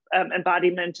leadership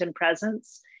embodiment and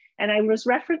presence. And I was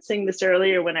referencing this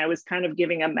earlier when I was kind of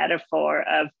giving a metaphor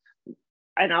of,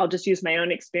 and I'll just use my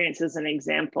own experience as an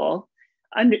example.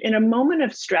 In a moment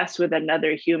of stress with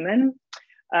another human,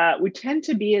 we tend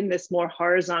to be in this more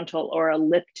horizontal or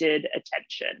ellipted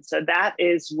attention. So that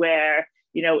is where,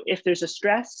 if there's a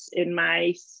stress in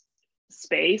my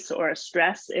space or a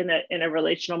stress in a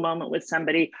relational moment with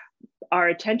somebody, our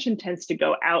attention tends to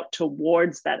go out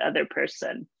towards that other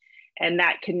person. And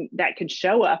that can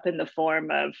show up in the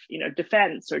form of,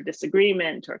 defense or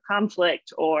disagreement or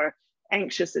conflict or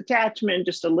anxious attachment,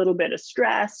 just a little bit of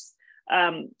stress.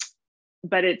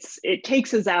 But it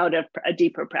takes us out of a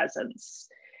deeper presence.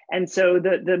 And so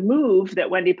the move that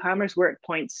Wendy Palmer's work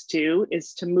points to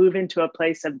is to move into a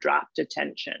place of dropped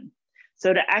attention.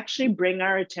 So to actually bring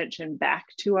our attention back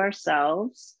to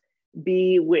ourselves,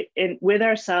 be with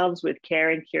ourselves with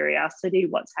care and curiosity,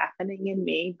 what's happening in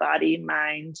me, body,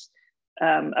 mind,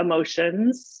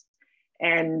 emotions,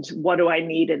 and what do I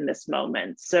need in this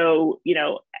moment? So,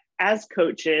 as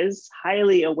coaches,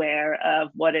 highly aware of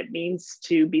what it means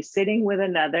to be sitting with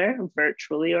another,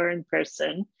 virtually or in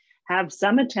person, have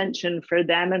some attention for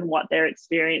them and what their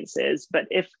experience is. But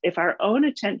if our own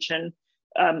attention,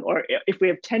 or if we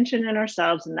have tension in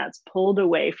ourselves and that's pulled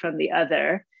away from the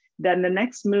other, then the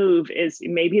next move is,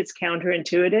 maybe it's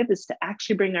counterintuitive, is to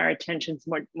actually bring our attentions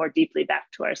more deeply back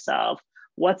to ourselves.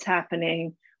 What's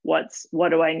happening? What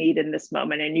do I need in this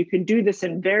moment? And you can do this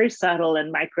in very subtle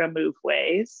and micro move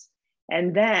ways.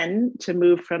 And then to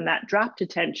move from that dropped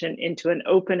attention into an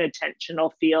open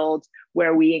attentional field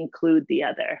where we include the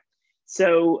other.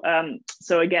 So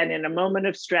again, in a moment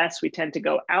of stress, we tend to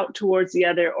go out towards the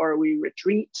other or we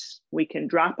retreat. We can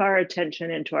drop our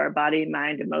attention into our body,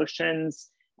 mind, emotions,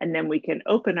 and then we can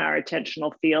open our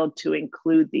attentional field to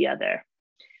include the other.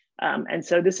 And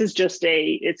so this is just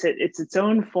it's its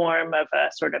own form of a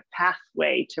sort of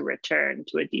pathway to return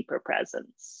to a deeper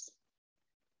presence.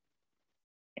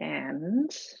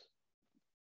 And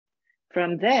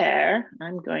from there,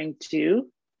 I'm going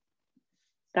to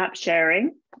stop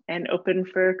sharing and open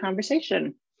for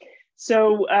conversation.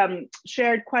 So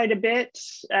shared quite a bit.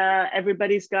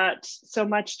 Everybody's got so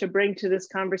much to bring to this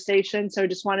conversation. So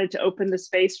just wanted to open the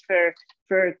space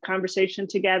for conversation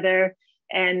together.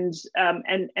 And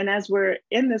as we're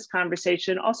in this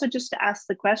conversation, also just to ask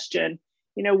the question,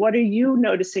 what are you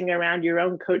noticing around your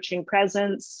own coaching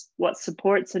presence? What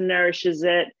supports and nourishes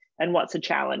it? And what's a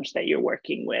challenge that you're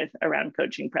working with around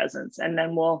coaching presence? And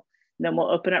then we'll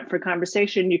open up for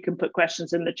conversation. You can put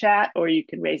questions in the chat or you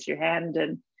can raise your hand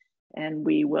and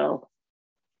we will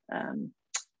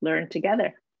learn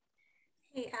together.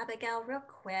 Hey, Abigail, real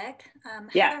quick.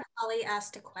 Yeah. Heather Holly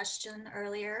asked a question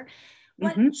earlier.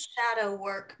 What shadow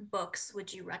work books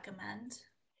would you recommend?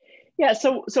 Yeah,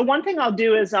 so one thing I'll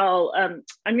do is I'll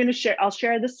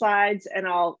share the slides and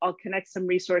I'll connect some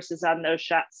resources on those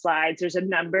slides. There's a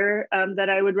number that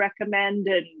I would recommend,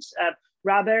 and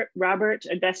Robert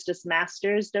Augustus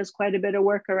Masters does quite a bit of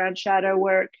work around shadow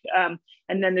work.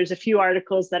 And then there's a few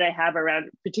articles that I have around,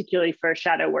 particularly for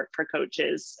shadow work for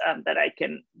coaches,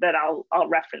 that I'll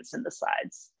reference in the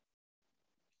slides.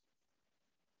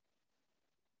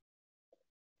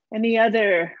 Any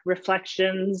other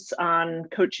reflections on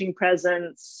coaching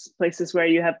presence, places where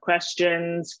you have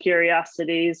questions,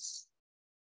 curiosities?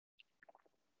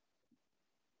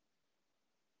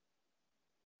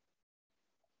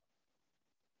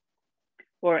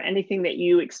 Or anything that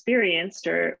you experienced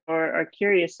or are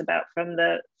curious about from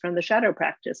the shadow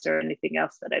practice, or anything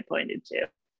else that I pointed to?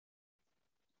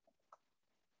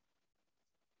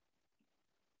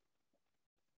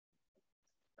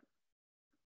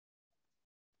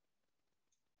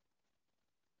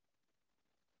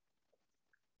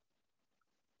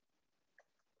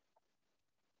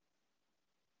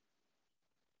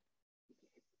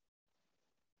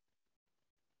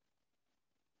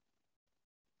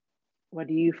 What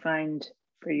do you find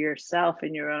for yourself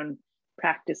in your own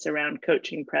practice around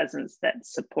coaching presence that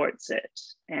supports it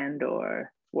and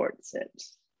or thwarts it?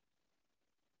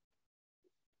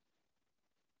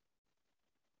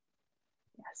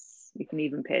 Yes, you can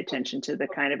even pay attention to the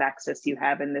kind of access you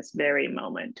have in this very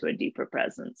moment to a deeper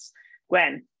presence.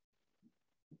 Gwen.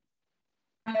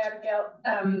 Hi, Abigail.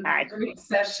 Hi. Great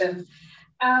session.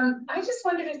 I just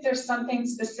wondered if there's something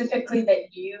specifically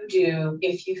that you do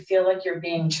if you feel like you're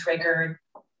being triggered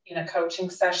in a coaching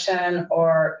session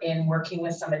or in working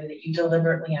with somebody that you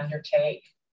deliberately undertake.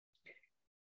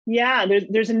 Yeah,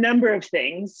 there's a number of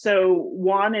things. So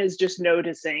one is just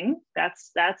noticing. That's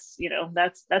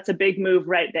a big move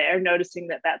right there. Noticing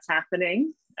that that's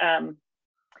happening.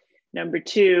 Number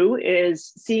two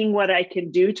is seeing what I can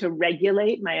do to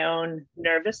regulate my own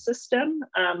nervous system.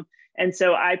 And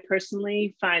so I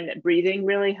personally find that breathing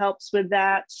really helps with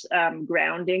that,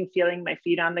 grounding, feeling my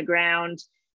feet on the ground,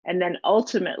 and then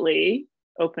ultimately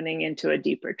opening into a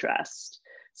deeper trust.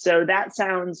 So that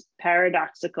sounds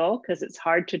paradoxical because it's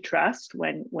hard to trust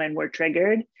when we're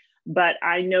triggered. But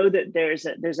I know that there's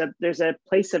a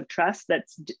place of trust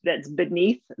that's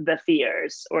beneath the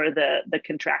fears or the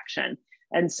contraction.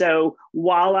 And so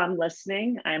while I'm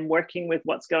listening, I'm working with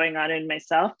what's going on in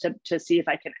myself to see if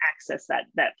I can access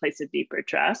that place of deeper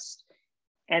trust.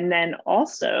 And then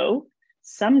also,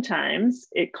 sometimes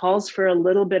it calls for a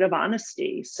little bit of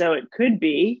honesty. So it could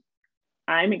be,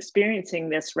 I'm experiencing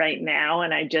this right now,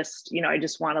 and I just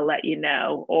want to let you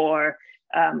know, or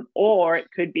it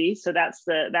could be, so that's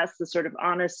the sort of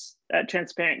honest,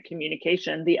 transparent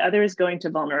communication. The other is going to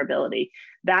vulnerability.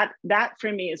 That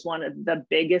for me is one of the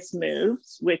biggest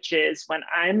moves, which is when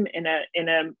I'm in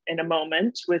a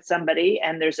moment with somebody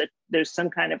and there's some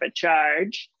kind of a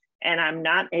charge, and I'm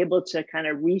not able to kind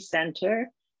of recenter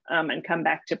and come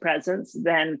back to presence,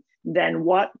 then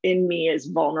what in me is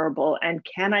vulnerable, and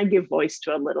can I give voice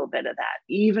to a little bit of that,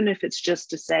 even if it's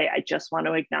just to say, I just want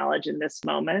to acknowledge in this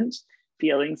moment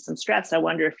feeling some stress. I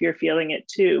wonder if you're feeling it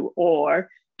too, or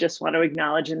just want to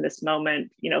acknowledge in this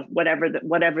moment, whatever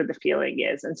the feeling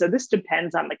is. And so this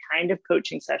depends on the kind of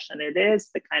coaching session it is,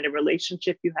 the kind of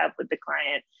relationship you have with the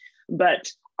client.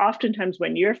 But oftentimes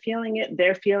when you're feeling it,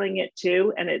 they're feeling it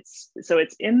too. And it's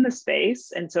in the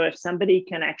space. And so if somebody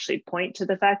can actually point to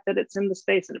the fact that it's in the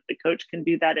space, and if the coach can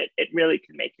do that, it really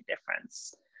can make a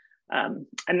difference.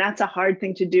 And that's a hard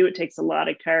thing to do. It takes a lot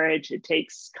of courage. It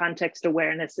takes context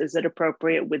awareness. Is it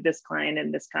appropriate with this client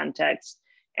in this context?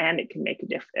 And it can make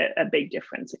a big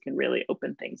difference. It can really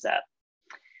open things up.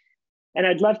 And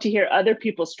I'd love to hear other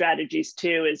people's strategies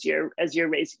too, as you're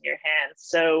raising your hand.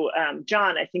 So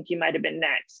John, I think you might have been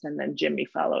next, and then Jimmy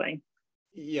following.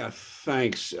 Yeah,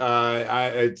 thanks.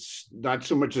 It's not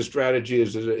so much a strategy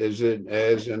as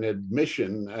an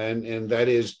admission, and that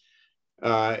is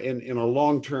in a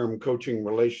long-term coaching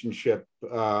relationship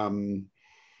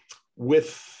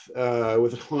with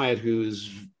a client who's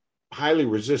highly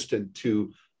resistant to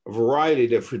a variety of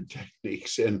different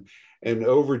techniques and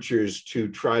overtures to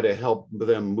try to help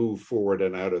them move forward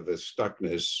and out of the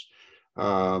stuckness. What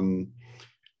I'm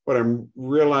have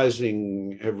realized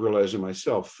in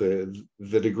myself, the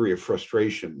degree of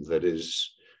frustration that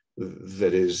is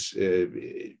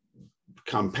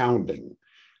compounding,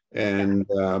 and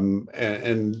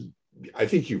I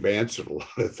think you've answered a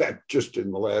lot of that just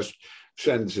in the last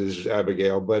sentences,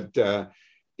 Abigail. But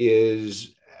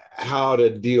is how to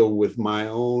deal with my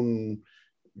own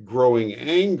growing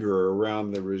anger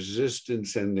around the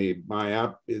resistance and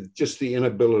just the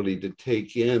inability to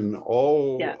take in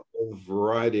a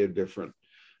variety of different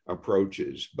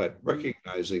approaches, but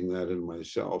recognizing that in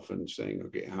myself and saying,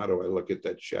 okay, how do I look at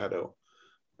that shadow?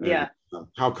 Yeah. And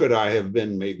how could I have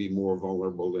been maybe more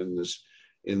vulnerable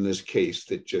in this case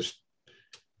that just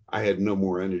I had no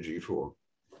more energy for?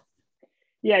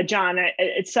 Yeah, John,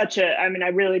 it's such a, I mean, I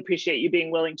really appreciate you being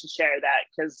willing to share that,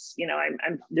 because, you know,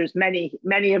 there's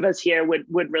many of us here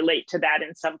would relate to that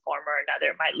in some form or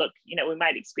another. It might look, you know, we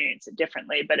might experience it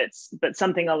differently, but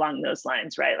something along those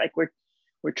lines, right? Like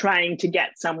we're trying to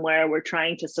get somewhere, we're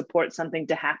trying to support something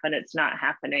to happen, it's not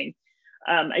happening.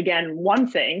 Again, one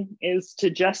thing is to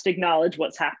just acknowledge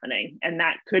what's happening, and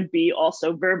that could be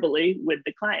also verbally with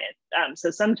the client.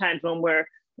 So sometimes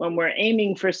when we're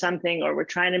aiming for something or we're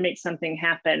trying to make something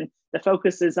happen, the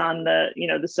focus is on the, you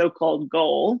know, the so-called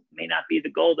goal. It may not be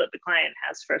the goal that the client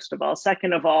has, first of all.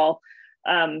 Second of all,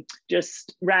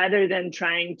 just rather than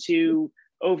trying to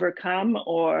overcome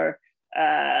or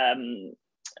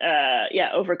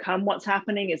overcome what's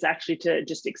happening, is actually to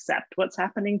just accept what's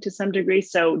happening to some degree.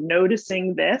 So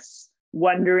noticing this,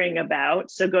 wondering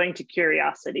about, so going to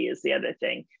curiosity is the other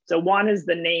thing. So one is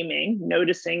the naming,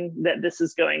 noticing that this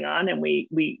is going on, and we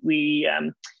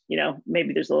you know,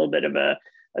 maybe there's a little bit of a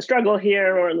struggle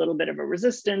here, or a little bit of a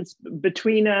resistance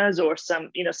between us, or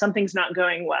something's not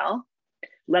going well.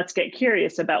 Let's get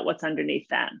curious about what's underneath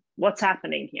that. What's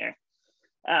happening here?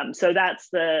 So that's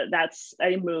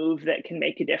a move that can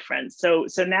make a difference. So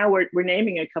now we're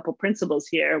naming a couple principles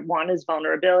here. One is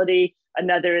vulnerability.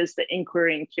 Another is the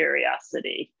inquiry and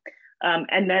curiosity.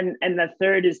 And the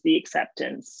third is the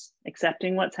acceptance,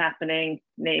 accepting what's happening,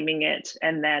 naming it,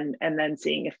 and then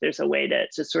seeing if there's a way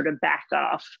to sort of back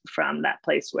off from that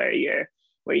place where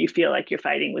you feel like you're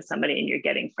fighting with somebody and you're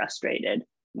getting frustrated,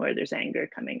 where there's anger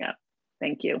coming up.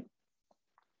 Thank you.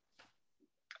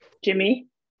 Jimmy?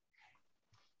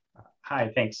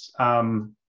 Hi, thanks.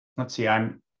 Let's see,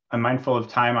 I'm mindful of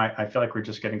time. I feel like we're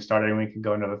just getting started, and we could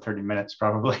go another 30 minutes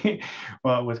probably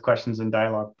well, with questions and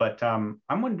dialogue. But I'm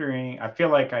wondering, I feel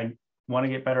like I want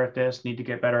to get better at this, need to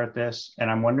get better at this.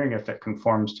 And I'm wondering if it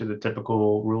conforms to the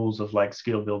typical rules of like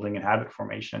skill building and habit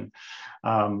formation.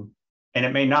 And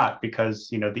it may not, because,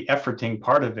 you know, the efforting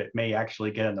part of it may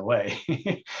actually get in the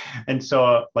way. And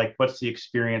so like, what's the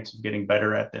experience of getting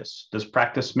better at this? Does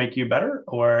practice make you better,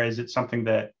 or is it something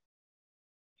that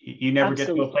you never get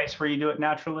to a place where you do it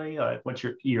naturally? What's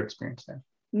your experience there?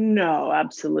 No,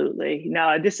 absolutely.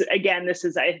 No, this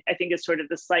is, I think it's sort of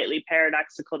the slightly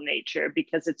paradoxical nature,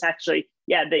 because it's actually,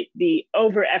 yeah, the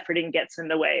over efforting gets in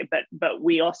the way, but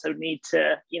we also need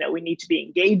to, you know, we need to be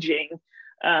engaging,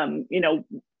 you know,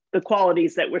 the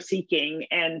qualities that we're seeking,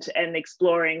 and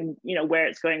exploring, you know, where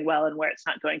it's going well and where it's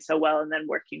not going so well, and then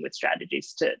working with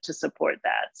strategies to support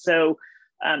that. So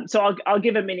I'll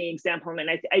give a mini example. I mean,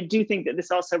 I do think that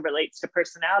this also relates to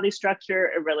personality structure.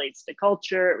 It relates to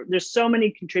culture. There's so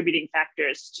many contributing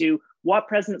factors to what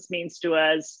presence means to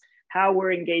us, how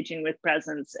we're engaging with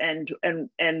presence, and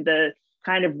the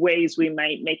kind of ways we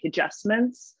might make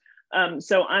adjustments.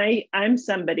 So I'm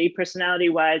somebody,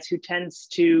 personality-wise, who tends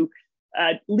to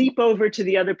leap over to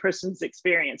the other person's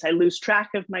experience. I lose track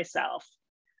of myself.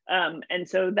 And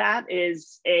so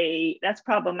that's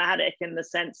problematic, in the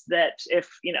sense that if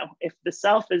the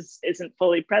self isn't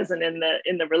fully present in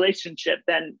the relationship,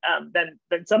 then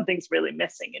something's really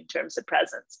missing in terms of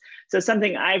presence. So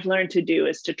something I've learned to do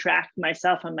is to track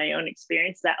myself and my own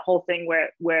experience, that whole thing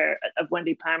where of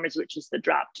Wendy Palmer's, which is the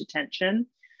drop to tension.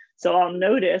 So I'll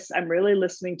notice I'm really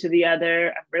listening to the other,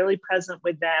 I'm really present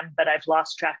with them, but I've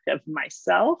lost track of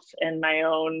myself and my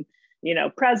own, you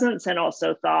know, presence, and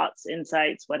also thoughts,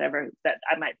 insights, whatever that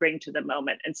I might bring to the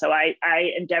moment. And so I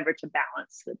endeavor to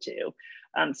balance the two.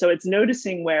 So it's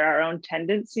noticing where our own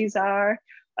tendencies are,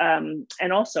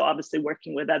 and also obviously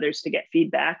working with others to get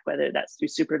feedback, whether that's through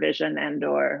supervision and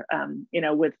or, you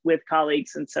know, with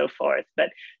colleagues and so forth. But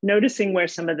noticing where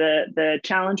some of the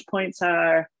challenge points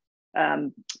are,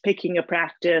 picking a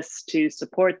practice to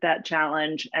support that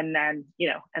challenge, and then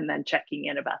checking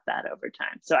in about that over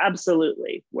time. So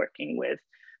absolutely working with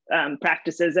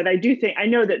practices. And I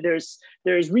know that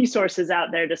there's resources out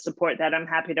there to support that. I'm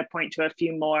happy to point to a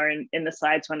few more in the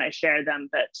slides when I share them,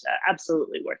 but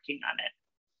absolutely working on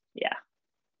it. Yeah.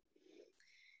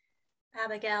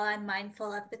 Abigail, I'm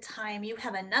mindful of the time. You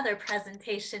have another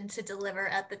presentation to deliver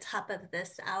at the top of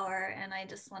this hour, and I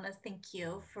just want to thank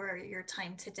you for your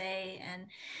time today and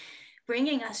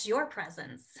bringing us your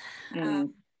presence.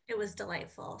 It was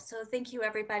delightful. So thank you,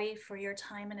 everybody, for your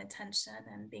time and attention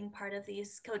and being part of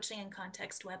these coaching and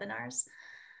context webinars.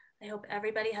 I hope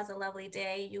everybody has a lovely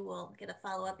day. You will get a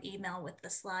follow-up email with the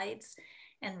slides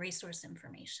and resource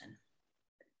information.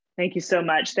 Thank you so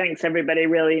much. Thanks, everybody.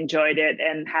 Really enjoyed it,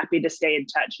 and happy to stay in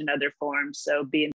touch in other forms. So be in